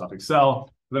 Microsoft Excel.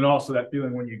 But then also that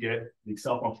feeling when you get the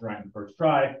Excel function right in the first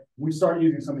try. We start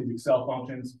using some of these Excel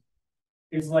functions.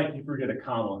 It's like you forget a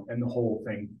comma and the whole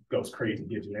thing goes crazy,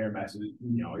 gives you an error message.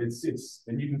 You know,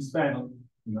 and you can spend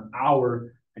an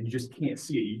hour and you just can't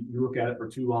see it. You look at it for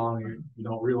too long and you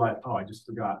don't realize, oh, I just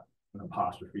forgot an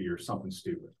apostrophe or something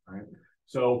stupid, right?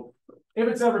 So if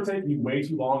it's ever taking you way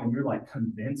too long and you're like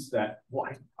convinced that,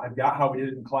 well, I've got how we did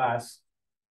it in class,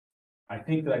 I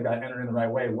think that I got entered in the right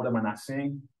way, what am I not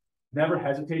seeing? Never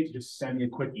hesitate to just send me a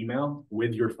quick email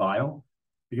with your file,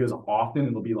 because often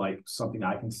it'll be like something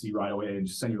I can see right away and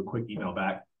just send you a quick email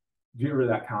back. Get rid of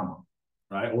that comma,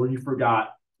 right? Or you forgot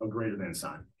a greater than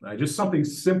sign, right? Just something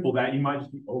simple that you might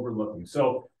just be overlooking.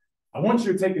 So I want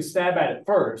you to take a stab at it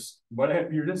first, but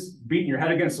if you're just beating your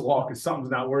head against the wall because something's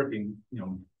not working, you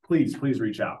know, please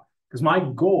reach out. Because my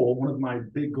goal, one of my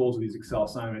big goals of these Excel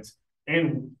assignments,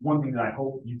 and one thing that I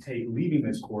hope you take leaving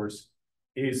this course,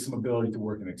 is some ability to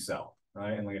work in Excel,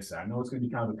 right? And like I said, I know it's going to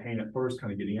be kind of a pain at first,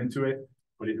 kind of getting into it,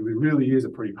 but it really is a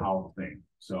pretty powerful thing.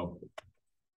 So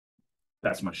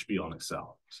that's my spiel on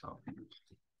Excel. So,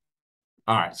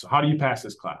 all right. So how do you pass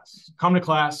this class? Come to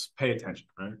class, pay attention,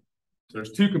 right? So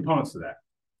there's two components to that.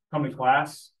 Come to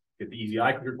class, get the easy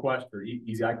iClicker quest or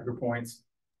easy iClicker points,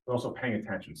 but also paying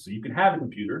attention. So you can have a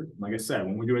computer. Like I said,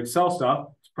 when we do Excel stuff,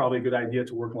 it's probably a good idea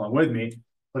to work along with me.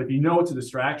 But if you know it's a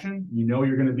distraction, you know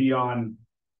you're going to be on,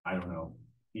 I don't know,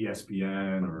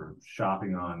 ESPN or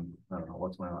shopping on, I don't know,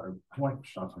 what's my, I like to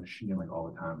shop on Shein like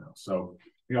all the time now. So,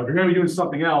 you know, if you're going to be doing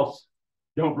something else,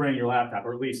 don't bring your laptop,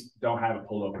 or at least don't have it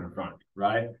pulled open in front of you,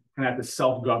 right? And have to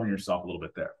self-govern yourself a little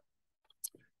bit there.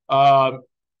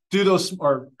 Do those,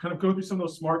 or kind of go through some of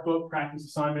those smart book practice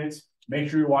assignments. Make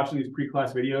sure you're watching these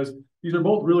pre-class videos. These are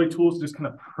both really tools to just kind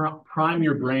of prime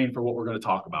your brain for what we're going to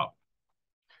talk about.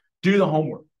 Do the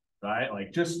homework, right?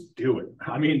 Like, just do it.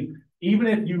 I mean, even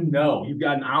if you know you've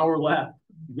got an hour left,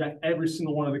 you've got every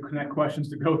single one of the Connect questions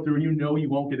to go through, and you know you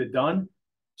won't get it done,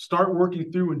 start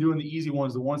working through and doing the easy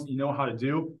ones, the ones that you know how to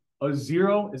do. A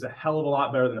 0 is a hell of a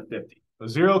lot better than a 50. A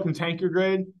 0 can tank your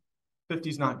grade. 50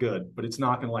 is not good, but it's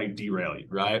not going to like derail you,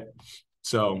 right?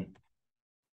 So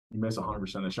you miss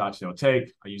 100% of the shots you don't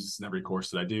take. I use this in every course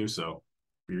that I do. So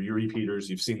for your repeaters,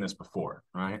 you've seen this before,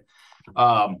 right?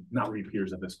 Not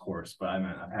repeaters of this course, but I mean,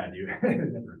 I've had you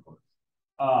in every course.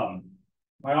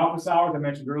 My office hours I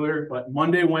mentioned earlier, but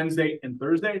Monday, Wednesday, and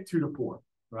Thursday, 2 to 4,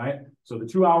 right? So the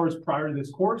 2 hours prior to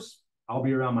this course, I'll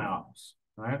be around my office,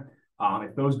 right?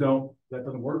 If that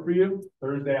doesn't work for you,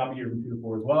 Thursday I'll be here from 2 to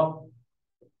 4 as well.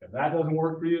 If that doesn't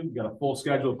work for you, you've got a full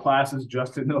schedule of classes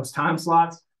just in those time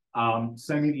slots.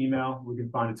 Send me an email. We can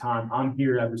find a time. I'm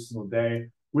here every single day,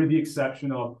 with the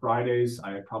exception of Fridays.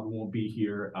 I probably won't be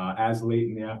here as late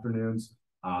in the afternoons,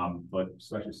 but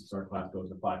especially since our class goes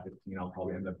to 5:15, I'll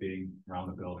probably end up being around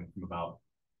the building from about,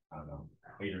 I don't know,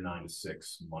 8 or 9 to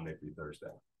 6, Monday through Thursday.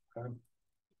 Okay.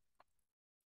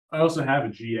 I also have a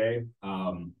GA.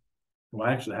 Who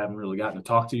I actually haven't really gotten to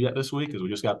talk to yet this week, because we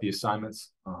just got the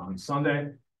assignments on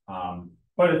Sunday.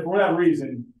 But if for whatever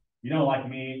reason you don't like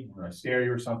me, or I scare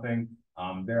you or something,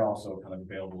 they're also kind of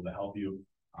available to help you.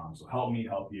 So help me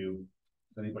help you.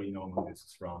 Does anybody know who this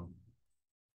is from?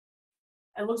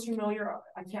 It looks familiar.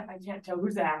 I can't tell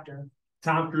who's the actor.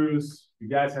 Tom Cruise. If you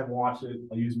guys haven't watched it,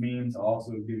 I'll use memes. I'll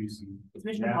also give you some. Is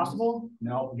Mission Impossible?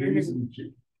 No, give you some.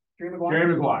 Jerry Maguire.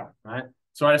 Jerry Maguire, right?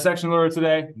 So I had a section earlier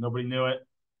today. Nobody knew it.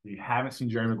 If you haven't seen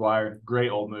Jerry Maguire, great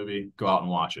old movie. Go out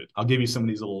and watch it. I'll give you some of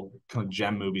these little kind of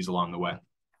gem movies along the way.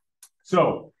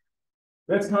 So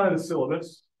that's kind of the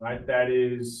syllabus, right? That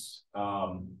is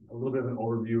a little bit of an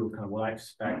overview of kind of what I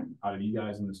expect out of you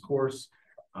guys in this course.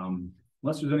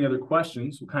 Unless there's any other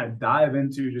questions, we'll kind of dive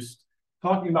into just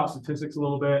talking about statistics a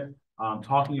little bit,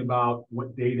 talking about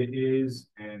what data is,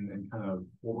 and kind of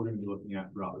what we're going to be looking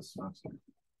at throughout this semester.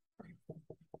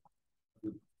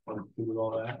 With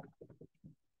all that.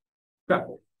 Okay.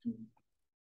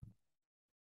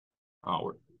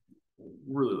 Oh,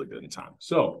 we're really good in time.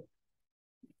 So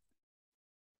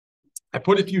I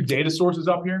put a few data sources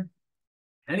up here.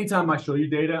 Anytime I show you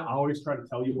data, I always try to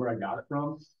tell you where I got it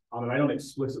from. And I don't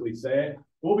explicitly say it.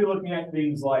 We'll be looking at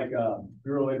things like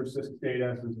Bureau of Labor Statistics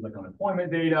data, so this is like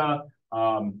unemployment data,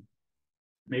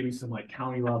 maybe some like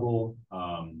county level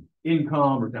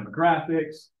income or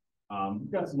demographics.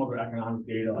 We've got some other economic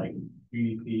data like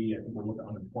GDP. I think we'll look at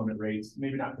unemployment rates,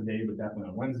 maybe not today, but definitely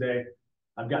on Wednesday.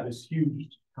 I've got this huge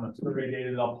kind of survey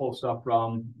data that I'll pull stuff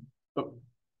from, but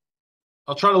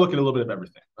I'll try to look at a little bit of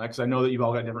everything, right? Because I know that you've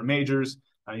all got different majors.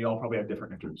 and you all probably have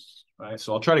different interests, right?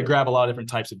 So I'll try to grab a lot of different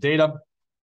types of data.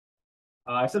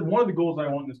 I said one of the goals I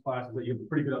want in this class is that you have a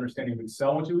pretty good understanding of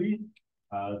Excel once you leave.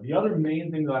 The other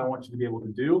main thing that I want you to be able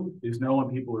to do is know when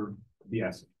people are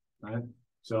BSing, right?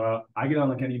 So I get on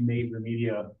like any major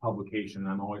media publication,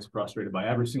 and I'm always frustrated by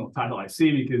every single title I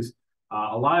see because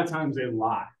a lot of times they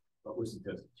lie with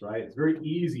statistics, right? It's very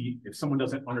easy if someone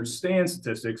doesn't understand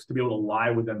statistics to be able to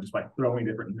lie with them just by throwing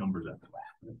different numbers at them.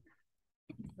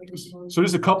 So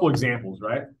just a couple examples,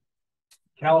 right?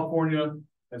 California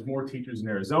has more teachers than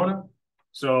Arizona.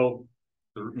 So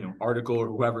the article or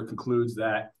whoever concludes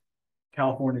that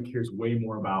California cares way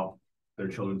more about their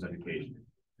children's education.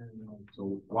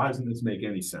 So why doesn't this make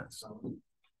any sense?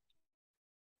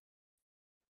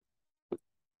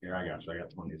 Here, I got you. I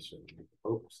got plenty of shit.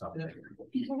 Oh, stop.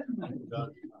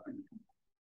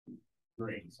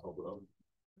 Great. Sorry.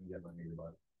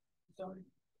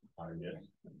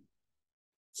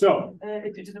 So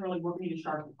It doesn't really work. We need a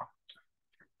Sharpie.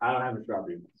 I don't have a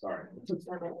Sharpie. Sorry.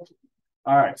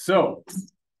 All right. So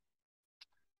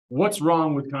what's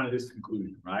wrong with kind of this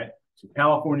conclusion, right? So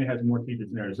California has more teachers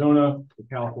than Arizona. So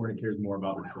California cares more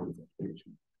about their children's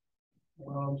education.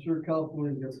 I'm sure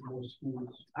California gets more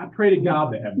schools. I pray to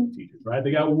God they have more teachers, right? They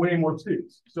got way more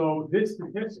students. So this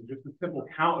statistic, just a simple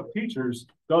count of teachers,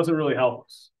 doesn't really help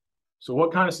us. So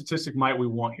what kind of statistic might we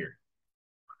want here?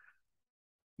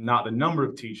 Not the number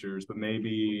of teachers, but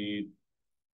maybe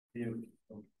either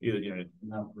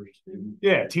Not per student.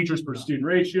 yeah, teachers per student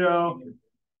ratio,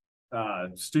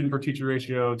 student per teacher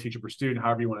ratio, teacher per student,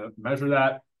 however you want to measure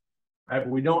that. Right, but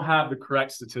we don't have the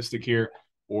correct statistic here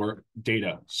or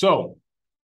data. So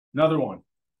another one.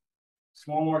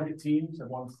 Small market teams have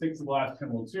won 6 of the last 10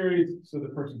 World Series, so the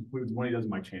person includes when he does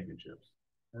my championships.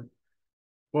 Okay.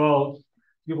 Well, to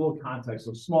give a little context,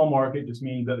 so small market just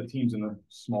means that the team's in a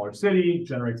smaller city,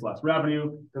 generates less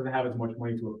revenue, doesn't have as much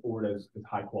money to afford as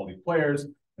high quality players.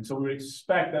 And so we would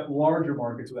expect that larger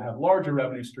markets that have larger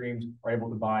revenue streams are able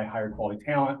to buy higher quality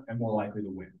talent and more likely to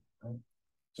win. Right?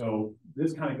 So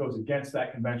this kind of goes against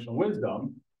that conventional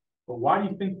wisdom. But why do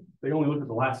you think they only look at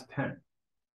the last 10?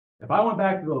 If I went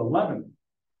back to the 11th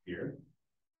year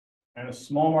and a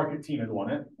small market team had won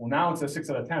it, well, now instead of 6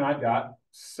 out of 10, I've got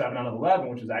 7 out of 11,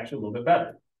 which is actually a little bit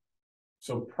better.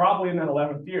 So probably in that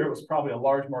 11th year, it was probably a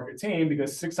large market team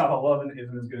because 6 out of 11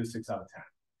 isn't as good as 6 out of 10.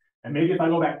 And maybe if I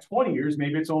go back 20 years,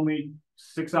 maybe it's only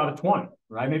 6 out of 20,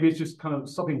 right? Maybe it's just kind of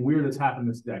something weird that's happened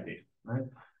this decade, right?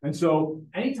 And so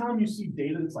anytime you see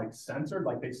data that's like censored,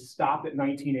 like they stopped at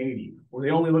 1980, or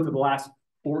they only looked at the last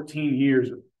 14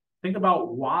 years, think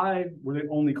about why were they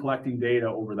only collecting data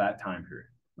over that time period,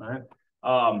 right?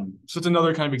 So it's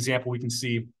another kind of example we can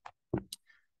see.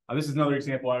 This is another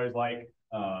example I always like,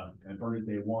 and Burner's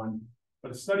Day 1.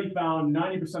 But a study found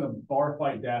 90% of bar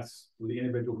fight deaths were the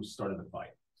individual who started the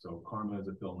fight. So karma is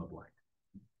a fill in the blank.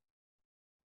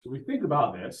 So we think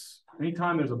about this.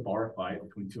 Anytime there's a bar fight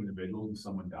between 2 individuals and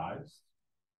someone dies,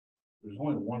 there's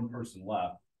only one person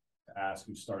left to ask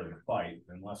who started the fight,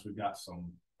 unless we've got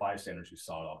some bystanders who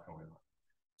saw it all going on.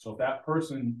 So if that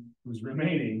person who's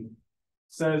remaining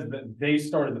says that they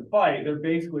started the fight, they're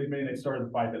basically admitting they started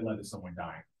the fight that led to someone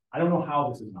dying. I don't know how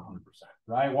this isn't 100%,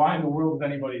 right? Why in the world would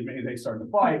anybody admit they started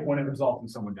the fight when it results in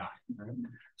someone dying? Right?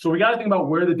 So we got to think about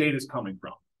where the data is coming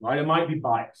from, right? It might be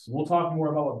bias. We'll talk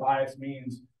more about what bias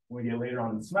means when we get later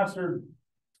on in the semester,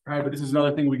 right? But this is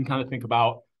another thing we can kind of think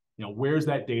about, where's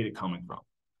that data coming from?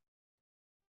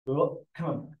 The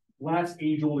kind of last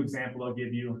age-old example I'll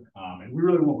give you, and we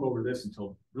really won't go over this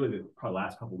until really the probably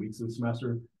last couple of weeks of the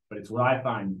semester, but it's what I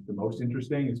find the most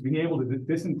interesting is being able to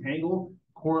disentangle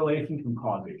correlation from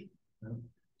causation. Right?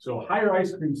 So higher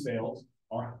ice cream sales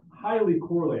are highly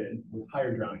correlated with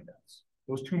higher drowning deaths.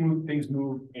 Those two things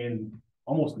move in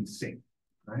almost in sync,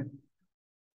 right?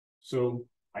 So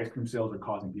ice cream sales are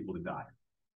causing people to die.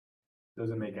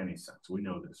 Doesn't make any sense. We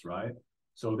know this, right?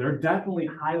 So they're definitely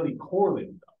highly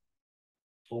correlated though.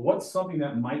 But what's something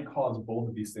that might cause both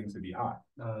of these things to be high?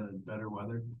 Better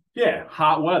weather. Yeah,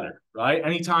 hot weather, right?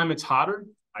 Anytime it's hotter,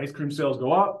 ice cream sales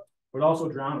go up, but also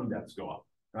drowning deaths go up,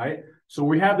 right? So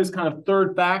we have this kind of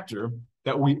third factor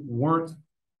that we weren't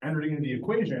entering into the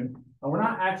equation, and we're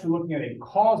not actually looking at a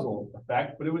causal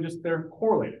effect, but it was just they're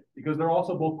correlated because they're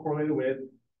also both correlated with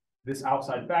this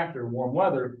outside factor, warm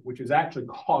weather, which is actually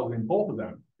causing both of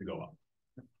them to go up.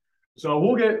 So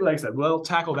we'll get, like I said, we'll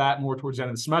tackle that more towards the end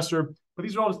of the semester, but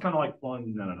these are all just kind of like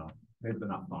fun. No. Maybe they're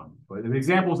not fun, but the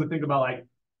examples to think about, like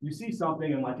you see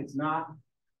something and like it's not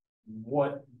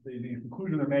what the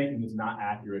conclusion they're making is not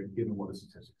accurate given what the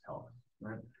statistics tell us,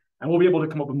 right? And we'll be able to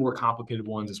come up with more complicated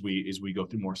ones as we go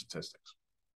through more statistics,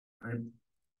 right?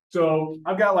 So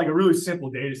I've got like a really simple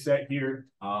data set here.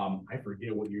 I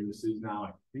forget what year this is now.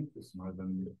 I think this might have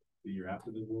been the year after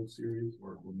the World Series,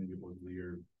 or maybe it was the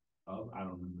year of, I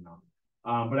don't remember now.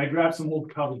 But I grabbed some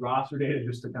old Cubs roster data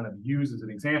just to kind of use as an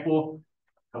example.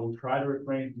 I will try to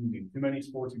refrain from using too many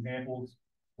sports examples.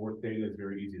 Sports data is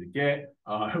very easy to get,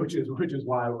 which is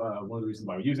why one of the reasons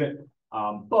why we use it.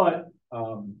 I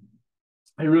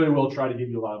really will try to give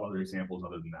you a lot of other examples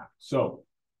other than that. So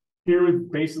here we've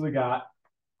basically got,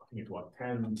 I think it's what,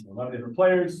 10, 11 different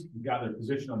players. We've got their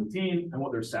position on the team and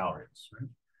what their salary is, right?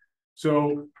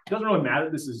 So it doesn't really matter.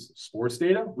 This is sports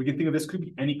data. We can think of this could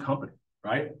be any company,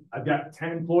 right? I've got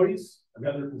 10 employees. I've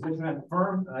got their position at the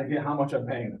firm, and I get how much I'm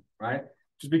paying them, right?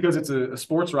 Just because it's a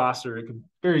sports roster, it could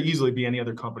very easily be any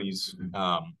other company's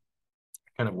kind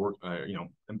of work,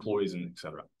 employees and et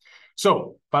cetera.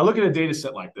 So if I look at a data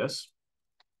set like this,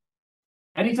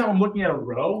 anytime I'm looking at a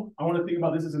row, I want to think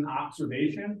about this as an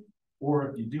observation, or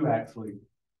if you do actually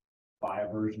buy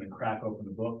a version and crack open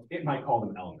the book, it might call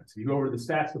them elements. If you go over to the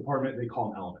stats department, they call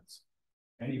them elements.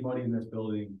 Anybody in this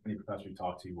building, any professor you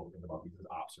talk to will think about these as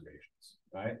observations,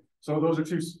 right? So those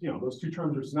are those two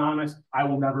terms are synonymous. I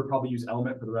will never probably use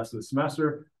element for the rest of the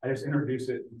semester. I just introduce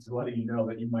it to letting you know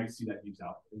that you might see that used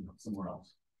out somewhere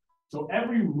else. So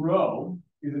every row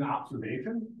is an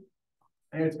observation,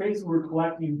 and it's basically we're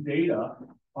collecting data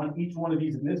on each one of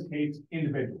these, in this case,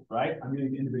 individuals, right? I'm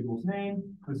getting the individual's name,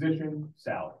 position,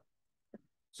 salary.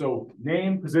 So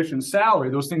name, position, salary,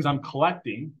 those things I'm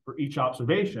collecting for each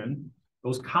observation,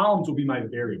 those columns will be my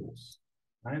variables,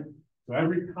 right? So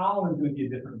every column is going to be a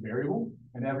different variable,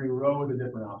 and every row is a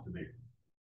different observation.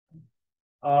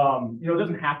 It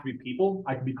doesn't have to be people.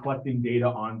 I could be collecting data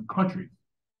on countries.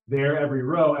 There, every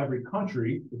row, every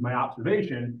country is my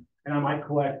observation, and I might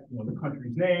collect, the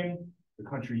country's name, the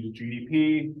country's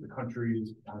GDP, the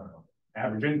country's,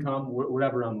 average income,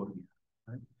 whatever I'm looking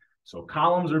at. Right? So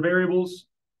columns are variables,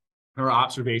 or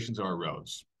observations are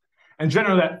rows. And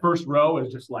generally, that first row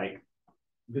is just like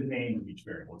the name of each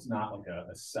variable. It's not like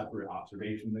a separate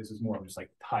observation. This is more of just like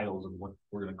titles of what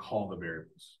we're going to call the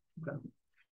variables. Okay.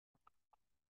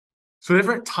 So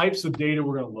different types of data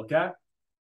we're going to look at.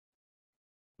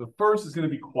 The first is going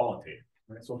to be qualitative.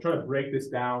 Right? So I'll try to break this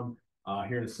down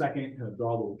here in a second, kind of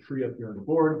draw a little tree up here on the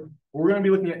board. We're going to be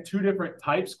looking at two different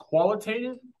types,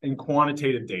 qualitative and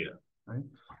quantitative data. Right?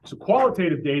 So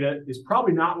qualitative data is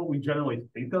probably not what we generally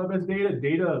think of as data.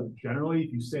 Data, generally,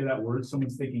 if you say that word,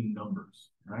 someone's thinking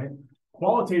numbers, right?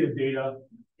 Qualitative data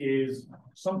is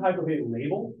some type of a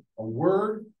label, a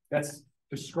word that's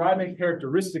describing a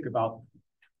characteristic about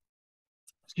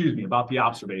the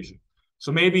observation.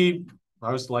 So maybe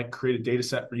I was to like create a data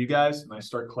set for you guys and I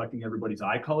start collecting everybody's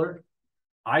eye color.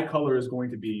 Eye color is going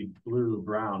to be blue,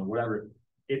 brown, whatever.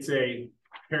 It's a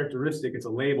characteristic, it's a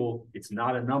label, it's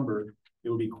not a number. It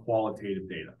will be qualitative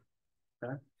data.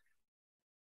 Okay.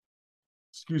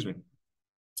 Excuse me.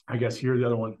 I guess here's the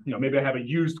other one. Maybe I have a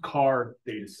used car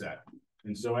data set.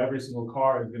 And so every single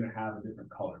car is going to have a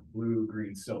different color, blue,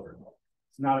 green, silver.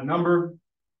 It's not a number.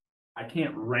 I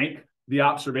can't rank the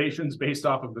observations based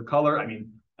off of the color. I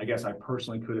mean, I guess I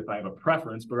personally could if I have a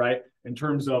preference, but right, in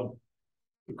terms of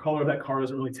the color of that car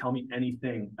doesn't really tell me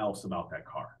anything else about that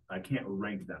car. I can't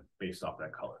rank them based off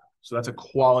that color. So that's a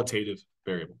qualitative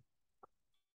variable.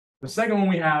 The second one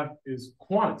we have is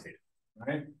quantitative,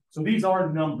 right? So these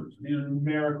are numbers, these are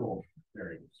numerical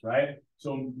variables, right?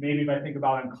 So maybe if I think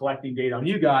about I'm collecting data on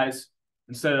you guys,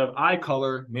 instead of eye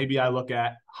color, maybe I look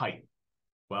at height.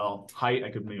 Well, height,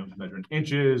 I could measure in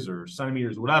inches or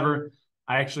centimeters, whatever.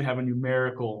 I actually have a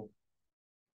numerical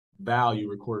value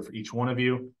recorded for each one of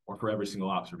you or for every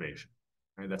single observation.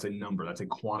 Right? That's a number, that's a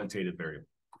quantitative variable.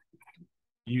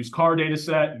 Use car data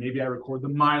set, maybe I record the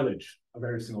mileage of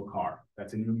every single car.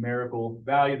 That's a numerical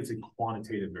value, that's a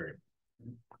quantitative variable.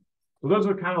 So those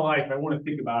are kind of like, if I want to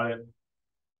think about it,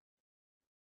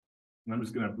 and I'm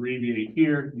just going to abbreviate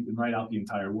here. You can write out the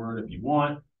entire word if you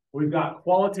want. We've got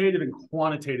qualitative and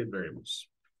quantitative variables.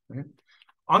 Okay?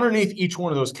 Underneath each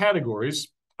one of those categories,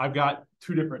 I've got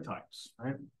two different types.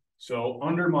 Right? So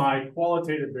under my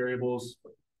qualitative variables,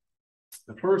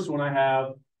 the first one I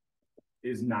have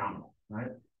is nominal.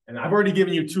 Right? And I've already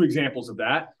given you two examples of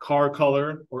that, car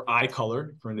color or eye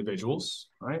color for individuals,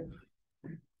 right?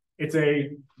 It's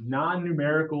a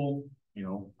non-numerical,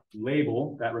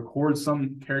 label that records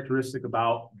some characteristic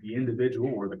about the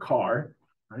individual or the car,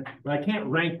 right? But I can't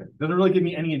rank them. It doesn't really give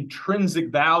me any intrinsic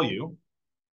value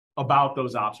about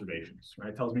those observations, right?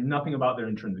 It tells me nothing about their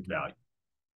intrinsic value.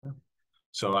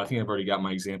 So I think I've already got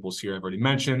my examples here. I've already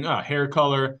mentioned hair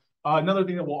color. Another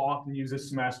thing that we'll often use this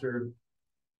semester,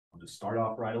 I'll just start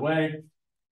off right away.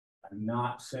 I'm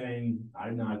not saying,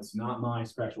 it's not my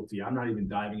specialty. I'm not even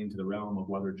diving into the realm of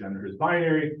whether gender is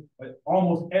binary, but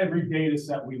almost every data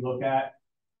set we look at,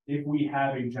 if we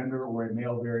have a gender or a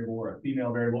male variable or a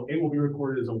female variable, it will be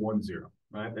recorded as a 1-0,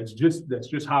 right? That's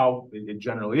just how it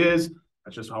generally is.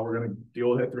 That's just how we're going to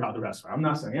deal with it throughout the rest of it. I'm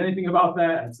not saying anything about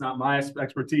that. It's not my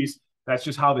expertise. That's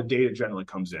just how the data generally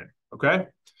comes in, okay?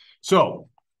 So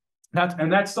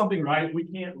that's something, right? We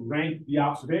can't rank the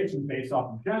observations based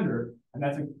off of gender, and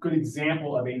that's a good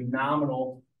example of a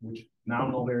nominal, which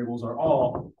nominal variables are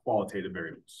all qualitative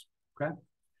variables, okay?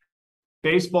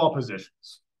 Baseball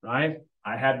positions, right?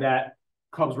 I had that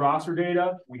Cubs roster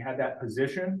data. We had that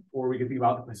position, or we could think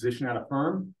about the position at a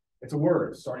firm. It's a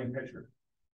word: starting pitcher,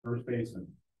 first baseman,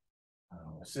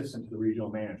 assistant to the regional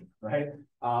manager, right?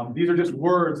 These are just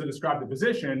words that describe the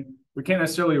position. We can't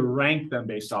necessarily rank them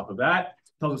based off of that.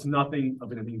 It tells us nothing of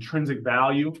the intrinsic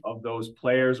value of those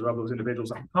players or of those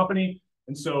individuals at the company.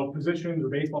 And so positions or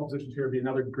baseball positions here would be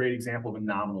another great example of a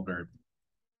nominal variable.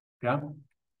 Yeah.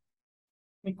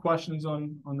 Any questions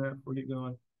on that before we get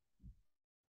going?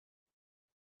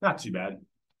 Not too bad.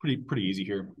 Pretty easy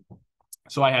here.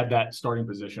 So I had that starting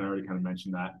position. I already kind of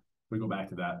mentioned that. We go back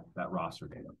to that roster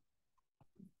data.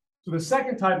 So the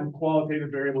second type of qualitative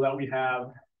variable that we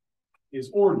have is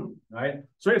ordinal, right?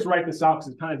 So let's write this out because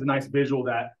it's kind of a nice visual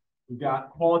that we've got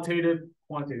qualitative,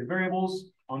 quantitative variables.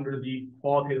 Under the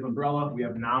qualitative umbrella, we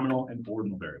have nominal and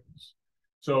ordinal variables.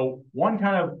 So one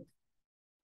kind of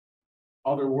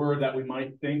other word that we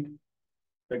might think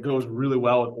that goes really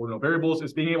well with ordinal variables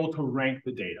is being able to rank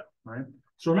the data, right?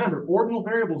 So remember, ordinal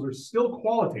variables are still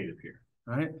qualitative here,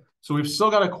 right? So we've still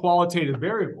got a qualitative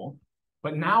variable,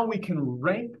 but now we can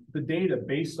rank the data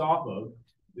based off of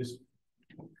this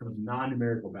kind of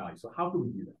non-numerical value. So how do we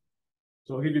do that?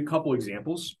 So I'll give you a couple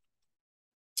examples.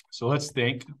 So let's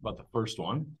think about the first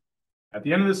one. At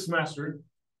the end of the semester,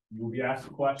 you will be asked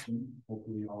a question,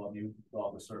 hopefully all of you fill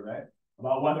out the survey,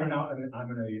 about whether or not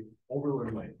I'm an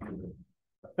overly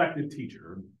effective teacher,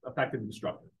 or effective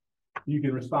instructor. You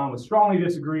can respond with strongly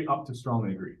disagree up to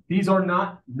strongly agree. These are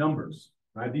not numbers,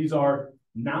 right? These are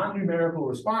non-numerical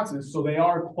responses, so they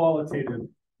are qualitative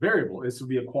variable. This would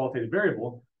be a qualitative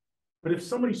variable. But if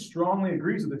somebody strongly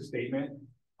agrees with this statement,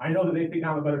 I know that they think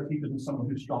I'm a better teacher than someone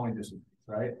who strongly disagrees,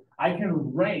 right? I can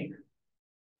rank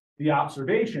the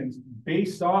observations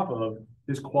based off of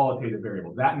this qualitative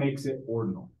variable. That makes it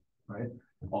ordinal, right?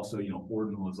 Also,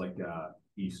 ordinal is like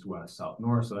east, west, south,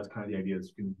 north. So that's kind of the idea that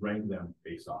you can rank them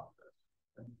based off of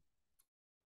this.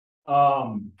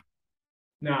 Okay?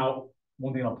 Now,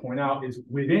 one thing I'll point out is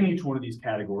within each one of these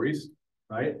categories,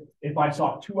 right? If I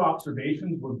saw two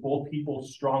observations where both people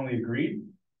strongly agreed,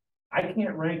 I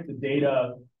can't rank the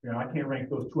data, I can't rank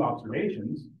those two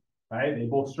observations, right? They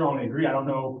both strongly agree. I don't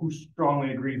know who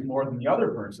strongly agrees more than the other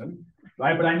person,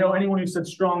 right? But I know anyone who said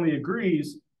strongly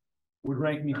agrees would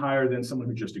rank me higher than someone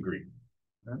who just agreed.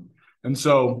 Okay? And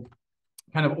so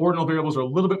kind of ordinal variables are a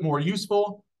little bit more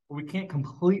useful, but we can't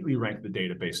completely rank the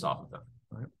data based off of them,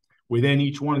 right? Within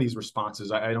each one of these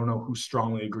responses, I don't know who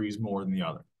strongly agrees more than the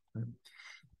other. Right?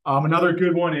 Another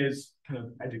good one is kind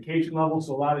of education level.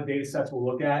 So a lot of data sets we'll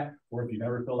look at, or if you've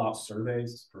ever filled out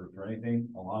surveys for anything,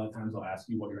 a lot of times they'll ask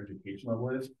you what your education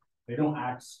level is. They don't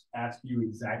ask you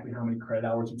exactly how many credit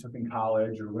hours you took in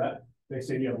college or what. They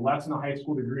say you have less than a high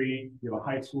school degree, you have a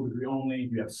high school degree only,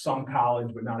 you have some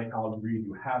college, but not a college degree,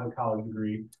 you have a college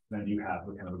degree, then you have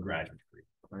a kind of a graduate degree,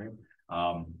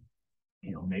 right?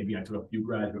 Maybe I took a few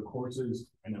graduate courses,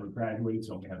 I never graduated,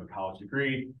 so I only have a college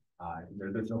degree.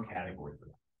 There's no category for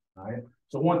that. Right?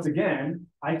 So once again,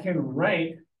 I can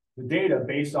rank the data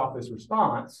based off this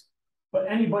response, but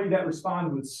anybody that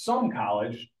responded with some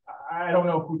college, I don't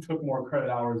know who took more credit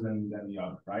hours than the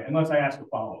other, right? Unless I ask a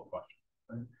follow-up question.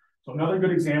 Right? So another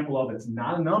good example of it's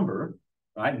not a number,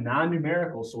 right?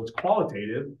 Non-numerical, so it's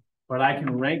qualitative, but I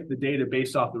can rank the data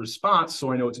based off the response,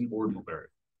 so I know it's an ordinal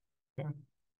variable. Okay.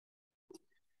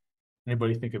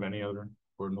 Anybody think of any other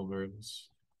ordinal variables?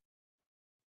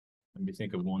 Let me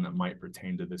think of one that might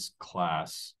pertain to this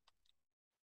class.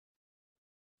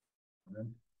 Okay.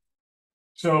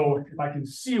 So if I can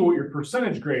see what your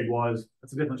percentage grade was,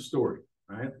 that's a different story,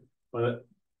 right? But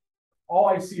all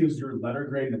I see is your letter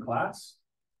grade in the class.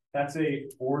 That's a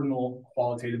ordinal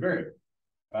qualitative variable,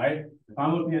 right? If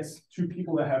I'm looking at two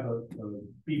people that have a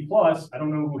B+, I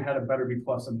don't know who had a better B+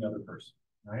 than the other person,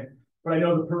 right? But I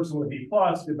know the person with B+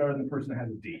 did better than the person that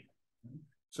has a D.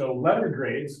 So letter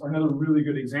grades are another really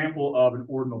good example of an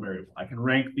ordinal variable. I can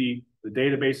rank the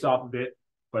data based off of it,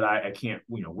 but I can't,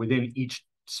 within each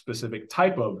specific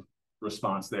type of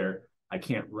response there, I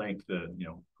can't rank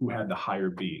who had the higher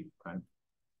B, right?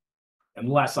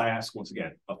 unless I ask, once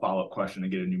again, a follow-up question to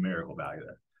get a numerical value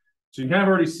there. So you kind of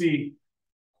already see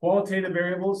qualitative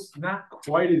variables, not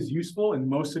quite as useful in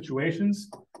most situations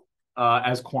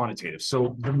as quantitative.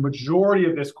 So the majority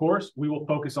of this course, we will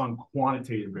focus on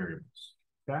quantitative variables,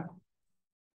 okay?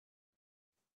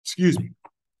 Excuse me.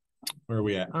 Where are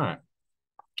we at? All right.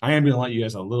 I am going to let you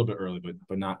guys a little bit early,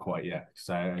 but not quite yet, because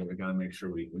I got to make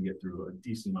sure we get through a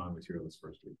decent amount of material this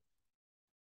first week.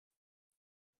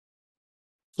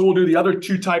 So we'll do the other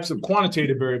two types of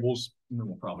quantitative variables, and then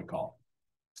we'll probably call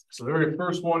it. So the very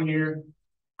first one here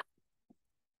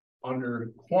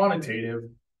under quantitative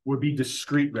would be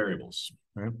discrete variables,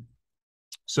 right?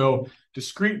 So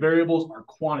discrete variables are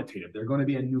quantitative. They're going to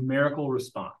be a numerical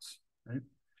response, right?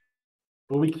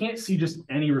 But we can't see just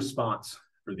any response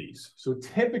for these. So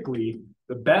typically,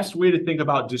 the best way to think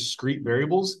about discrete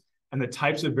variables and the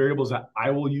types of variables that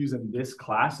I will use in this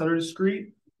class that are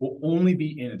discrete will only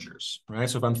be integers, right?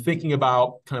 So if I'm thinking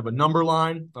about kind of a number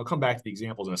line, I'll come back to the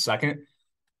examples in a second.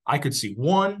 I could see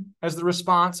 1 as the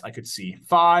response. I could see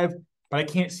 5, but I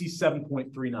can't see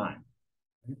 7.39.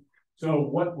 So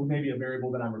what would maybe a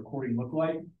variable that I'm recording look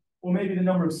like? Well, maybe the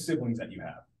number of siblings that you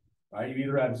have, right? You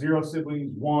either have 0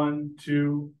 siblings, 1,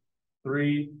 2,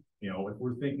 3. You know, if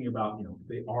we're thinking about, you know, if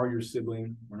they are your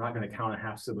sibling, we're not going to count a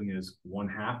half sibling as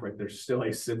 1/2, right? They're still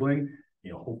a sibling.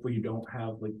 You know, hopefully you don't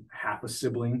have like half a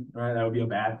sibling, right? That would be a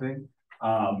bad thing.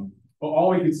 But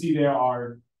all we can see there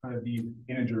are kind of the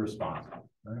integer responses,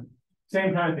 right?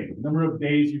 Same kind of thing. The number of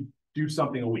days you do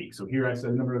something a week. So here I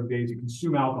said the number of days you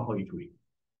consume alcohol each week.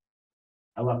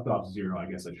 I left off 0. I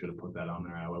guess I should have put that on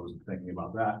there. I wasn't thinking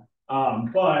about that.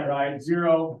 But right,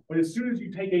 0. But as soon as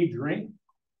you take a drink,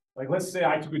 like let's say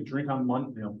I took a drink on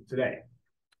Monday, you know, today.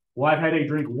 Well, I've had a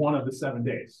drink 1 of the 7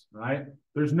 days, right?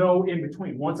 There's no in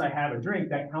between. Once I have a drink,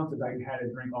 that counts as I had a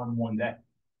drink on 1 day.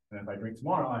 And if I drink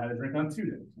tomorrow, I had a drink on 2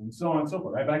 days, and so on and so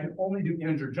forth, right? But I can only do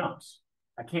integer jumps.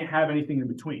 I can't have anything in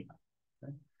between.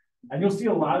 Okay? And you'll see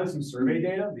a lot of this in survey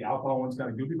data. The alcohol one's kind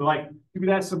of goofy, but like you could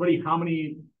ask somebody how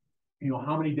many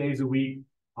days a week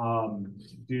do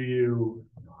you,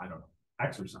 I don't know,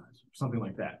 exercise or something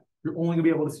like that. You're only gonna be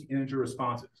able to see integer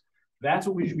responses. That's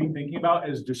what we should be thinking about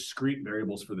as discrete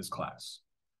variables for this class.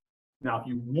 Now, if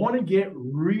you want to get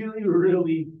really,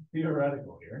 really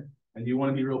theoretical here, and you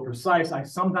want to be real precise, I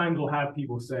sometimes will have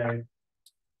people say,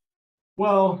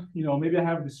 well, you know, maybe I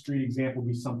have a discrete example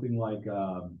be something like,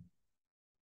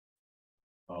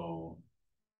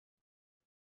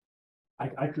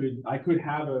 I could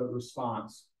have a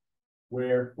response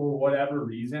where for whatever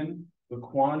reason, the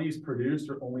quantities produced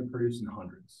are only produced in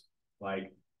hundreds.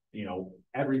 Like, you know,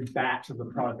 every batch of the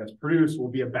product that's produced will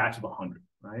be a batch of 100,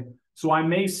 right? So I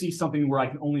may see something where I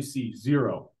can only see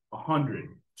 0, 100,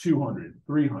 200,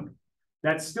 300.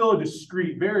 That's still a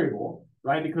discrete variable,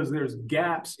 right? Because there's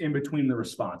gaps in between the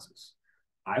responses.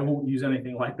 I won't use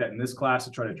anything like that in this class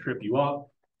to try to trip you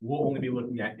up. We'll only be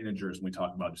looking at integers when we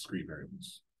talk about discrete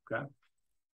variables, okay?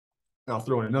 And I'll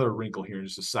throw in another wrinkle here in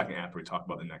just a second after we talk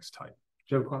about the next type.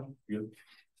 Do you have a question? You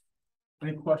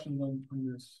any questions on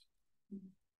this?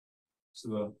 So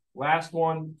the last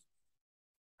one,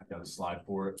 I've got a slide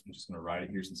for it. I'm just going to write it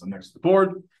here since I'm next to the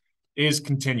board, is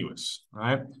continuous,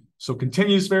 right? So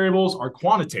continuous variables are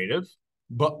quantitative,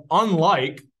 but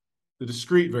unlike the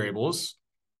discrete variables,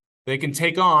 they can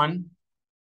take on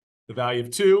the value of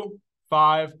 2,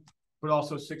 5, but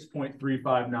also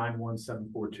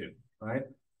 6.3591742, right?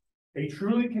 A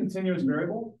truly continuous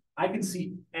variable, I can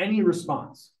see any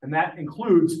response, and that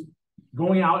includes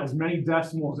going out as many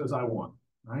decimals as I want,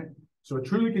 right? So a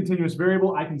truly continuous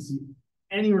variable, I can see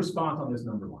any response on this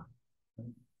number line.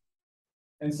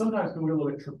 And sometimes we're a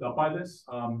little bit tripped up by this,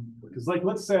 because like,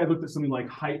 let's say I looked at something like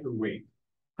height or weight.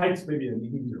 Height's maybe an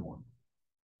easier one.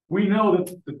 We know that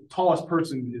the tallest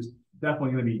person is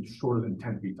definitely going to be shorter than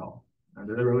 10 feet tall. And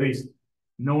at least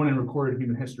no one in recorded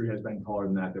human history has been taller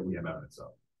than that we have evidence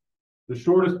of. The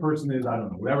shortest person is, I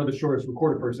don't know, whatever the shortest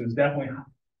recorded person is definitely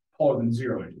taller than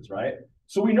 0 inches, right?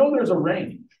 So we know there's a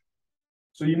range.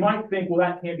 So you might think, well,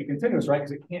 that can't be continuous, right?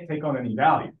 Because it can't take on any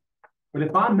value. But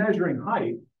if I'm measuring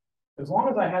height, as long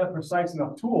as I had a precise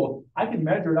enough tool, I can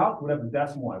measure it out to whatever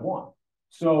decimal I want.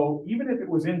 So even if it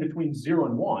was in between 0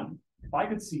 and 1, if I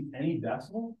could see any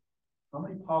decimal, how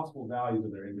many possible values are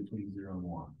there in between 0 and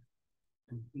 1?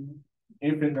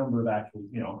 Infinite number of actual,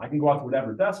 you know, I can go out to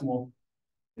whatever decimal,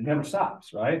 it never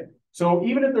stops, right? So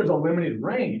even if there's a limited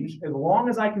range, as long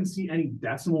as I can see any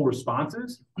decimal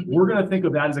responses, we're going to think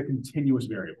of that as a continuous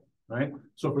variable, right?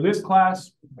 So for this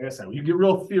class, like I said, you get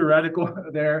real theoretical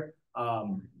there,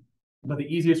 but the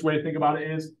easiest way to think about it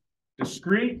is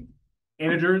discrete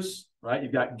integers, right?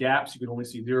 You've got gaps. You can only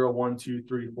see 0, 1, 2,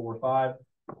 3, 4, 5.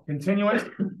 Continuous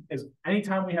is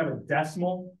anytime we have a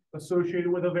decimal associated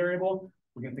with a variable,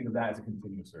 we can think of that as a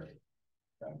continuous variable.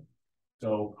 Okay?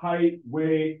 So height,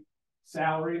 weight,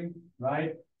 salary,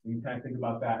 right? You can kind of think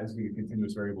about that as being a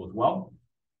continuous variable as well.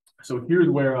 So here's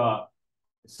where I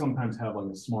sometimes have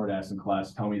like a smart ass in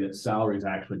class tell me that salary is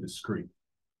actually discrete.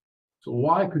 So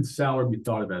why could salary be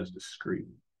thought of as discrete?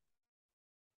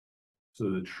 So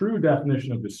the true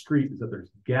definition of discrete is that there's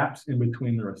gaps in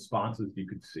between the responses you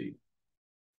could see.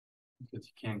 Because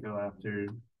you can't go after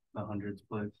the hundreds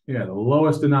place. Yeah, the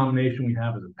lowest denomination we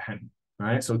have is a penny,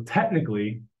 right? So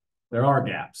technically, there are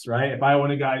gaps, right? If I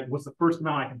want a guy, what's the first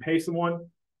amount I can pay someone?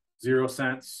 0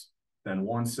 cents, then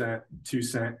 1 cent, 2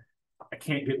 cents. I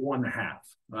can't get 1.5,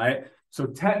 right? So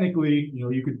technically,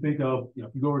 you could think of,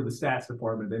 if you go over to the stats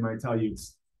department, they might tell you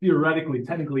it's theoretically,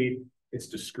 technically, it's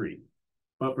discrete.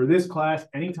 But for this class,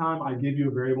 anytime I give you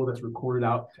a variable that's recorded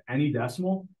out to any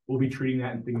decimal, we'll be treating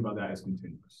that and thinking about that as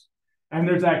continuous. And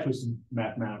there's actually some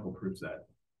mathematical proofs that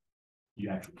you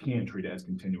actually can treat it as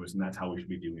continuous, and that's how we should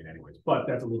be doing it anyways. But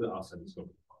that's a little bit outside the scope of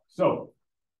the class. So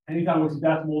anytime with some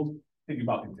decimals, think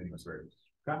about continuous variables,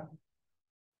 okay?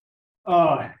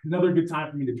 Another good time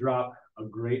for me to drop a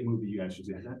great movie you guys should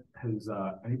see. Has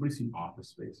anybody seen Office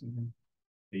Space in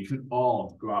here? You should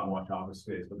all go out and watch Office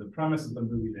Space. But the premise of the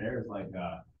movie there is like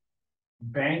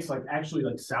banks, like actually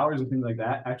like salaries and things like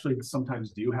that, actually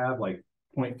sometimes do have like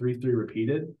 0.33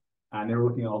 repeated. And they were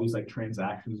looking at all these like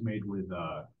transactions made with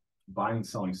buying and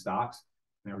selling stocks.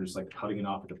 And they were just like cutting it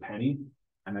off at a penny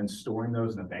and then storing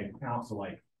those in a bank account. So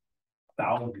like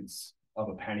thousands of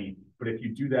a penny. But if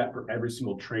you do that for every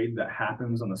single trade that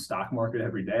happens on the stock market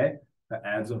every day, that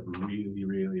adds up really,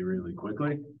 really, really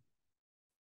quickly.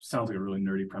 Sounds like a really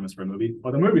nerdy premise for a movie,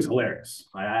 but the movie's hilarious.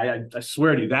 I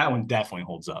swear to you, that one definitely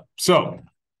holds up. So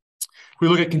if we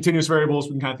look at continuous variables,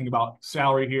 we can kind of think about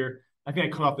salary here. I think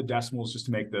I cut off the decimals just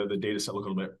to make the data set look a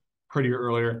little bit prettier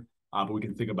earlier, but we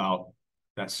can think about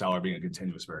that salary being a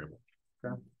continuous variable.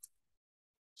 Okay.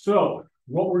 So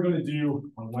what we're going to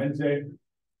do on Wednesday,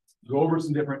 go over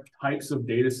some different types of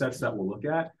data sets that we'll look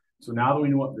at. So now that we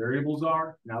know what variables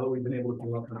are, now that we've been able to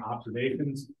come up with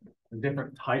observations, the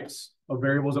different types of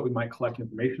variables that we might collect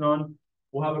information on,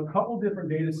 we'll have a couple different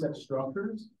data set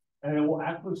structures, and then we'll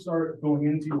actually start going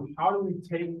into how do we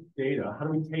take data, how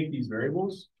do we take these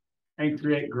variables and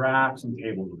create graphs and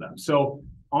tables of them. So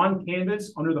on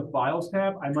Canvas, under the Files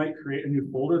tab, I might create a new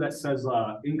folder that says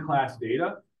in-class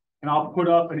data, and I'll put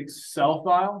up an Excel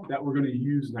file that we're going to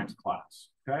use next class,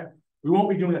 okay? We won't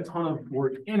be doing a ton of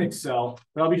work in Excel,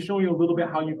 but I'll be showing you a little bit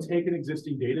how you take an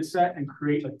existing data set and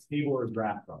create a table or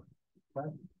graph from it, okay?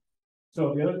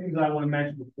 So the other things I want to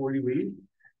mention before you leave,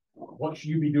 what should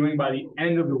you be doing by the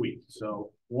end of the week?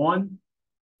 So one,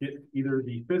 get either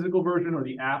the physical version or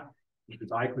the app, which is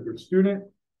iClicker Student,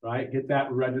 right? Get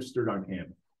that registered on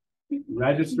Canvas.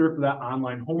 Register for that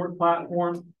online homework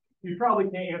platform. You probably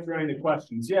can't answer any of the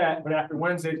questions yet, but after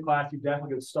Wednesday's class, you definitely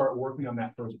going to start working on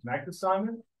that first Connect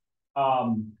assignment.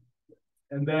 And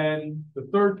then the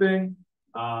third thing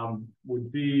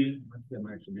would be, that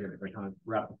might actually be it if I kind of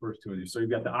wrap the first two of these. So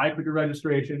you've got the iClicker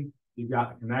registration, you've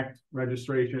got the Connect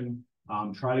registration.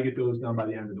 Try to get those done by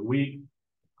the end of the week.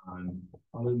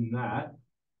 Other than that,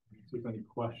 see if any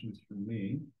questions from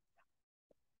me.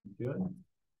 Good.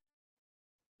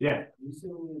 Yeah. You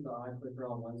still need the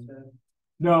iClicker on Wednesday?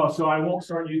 No, so I won't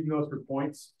start using those for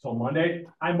points till Monday.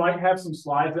 I might have some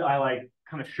slides that I like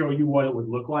kind of show you what it would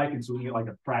look like, and so we can get like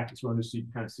a practice run just so you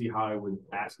can kind of see how I would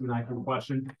ask an iClicker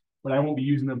question. But I won't be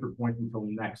using them for points until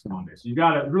next Monday. So you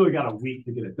really got a week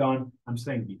to get it done. I'm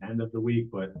saying the end of the week,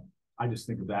 but I just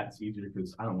think of that it's easier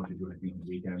because I don't want you to do anything on the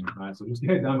weekend. So just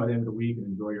get it done by the end of the week and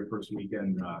enjoy your first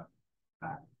weekend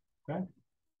back. Okay.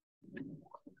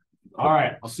 All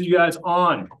right. I'll see you guys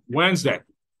on Wednesday.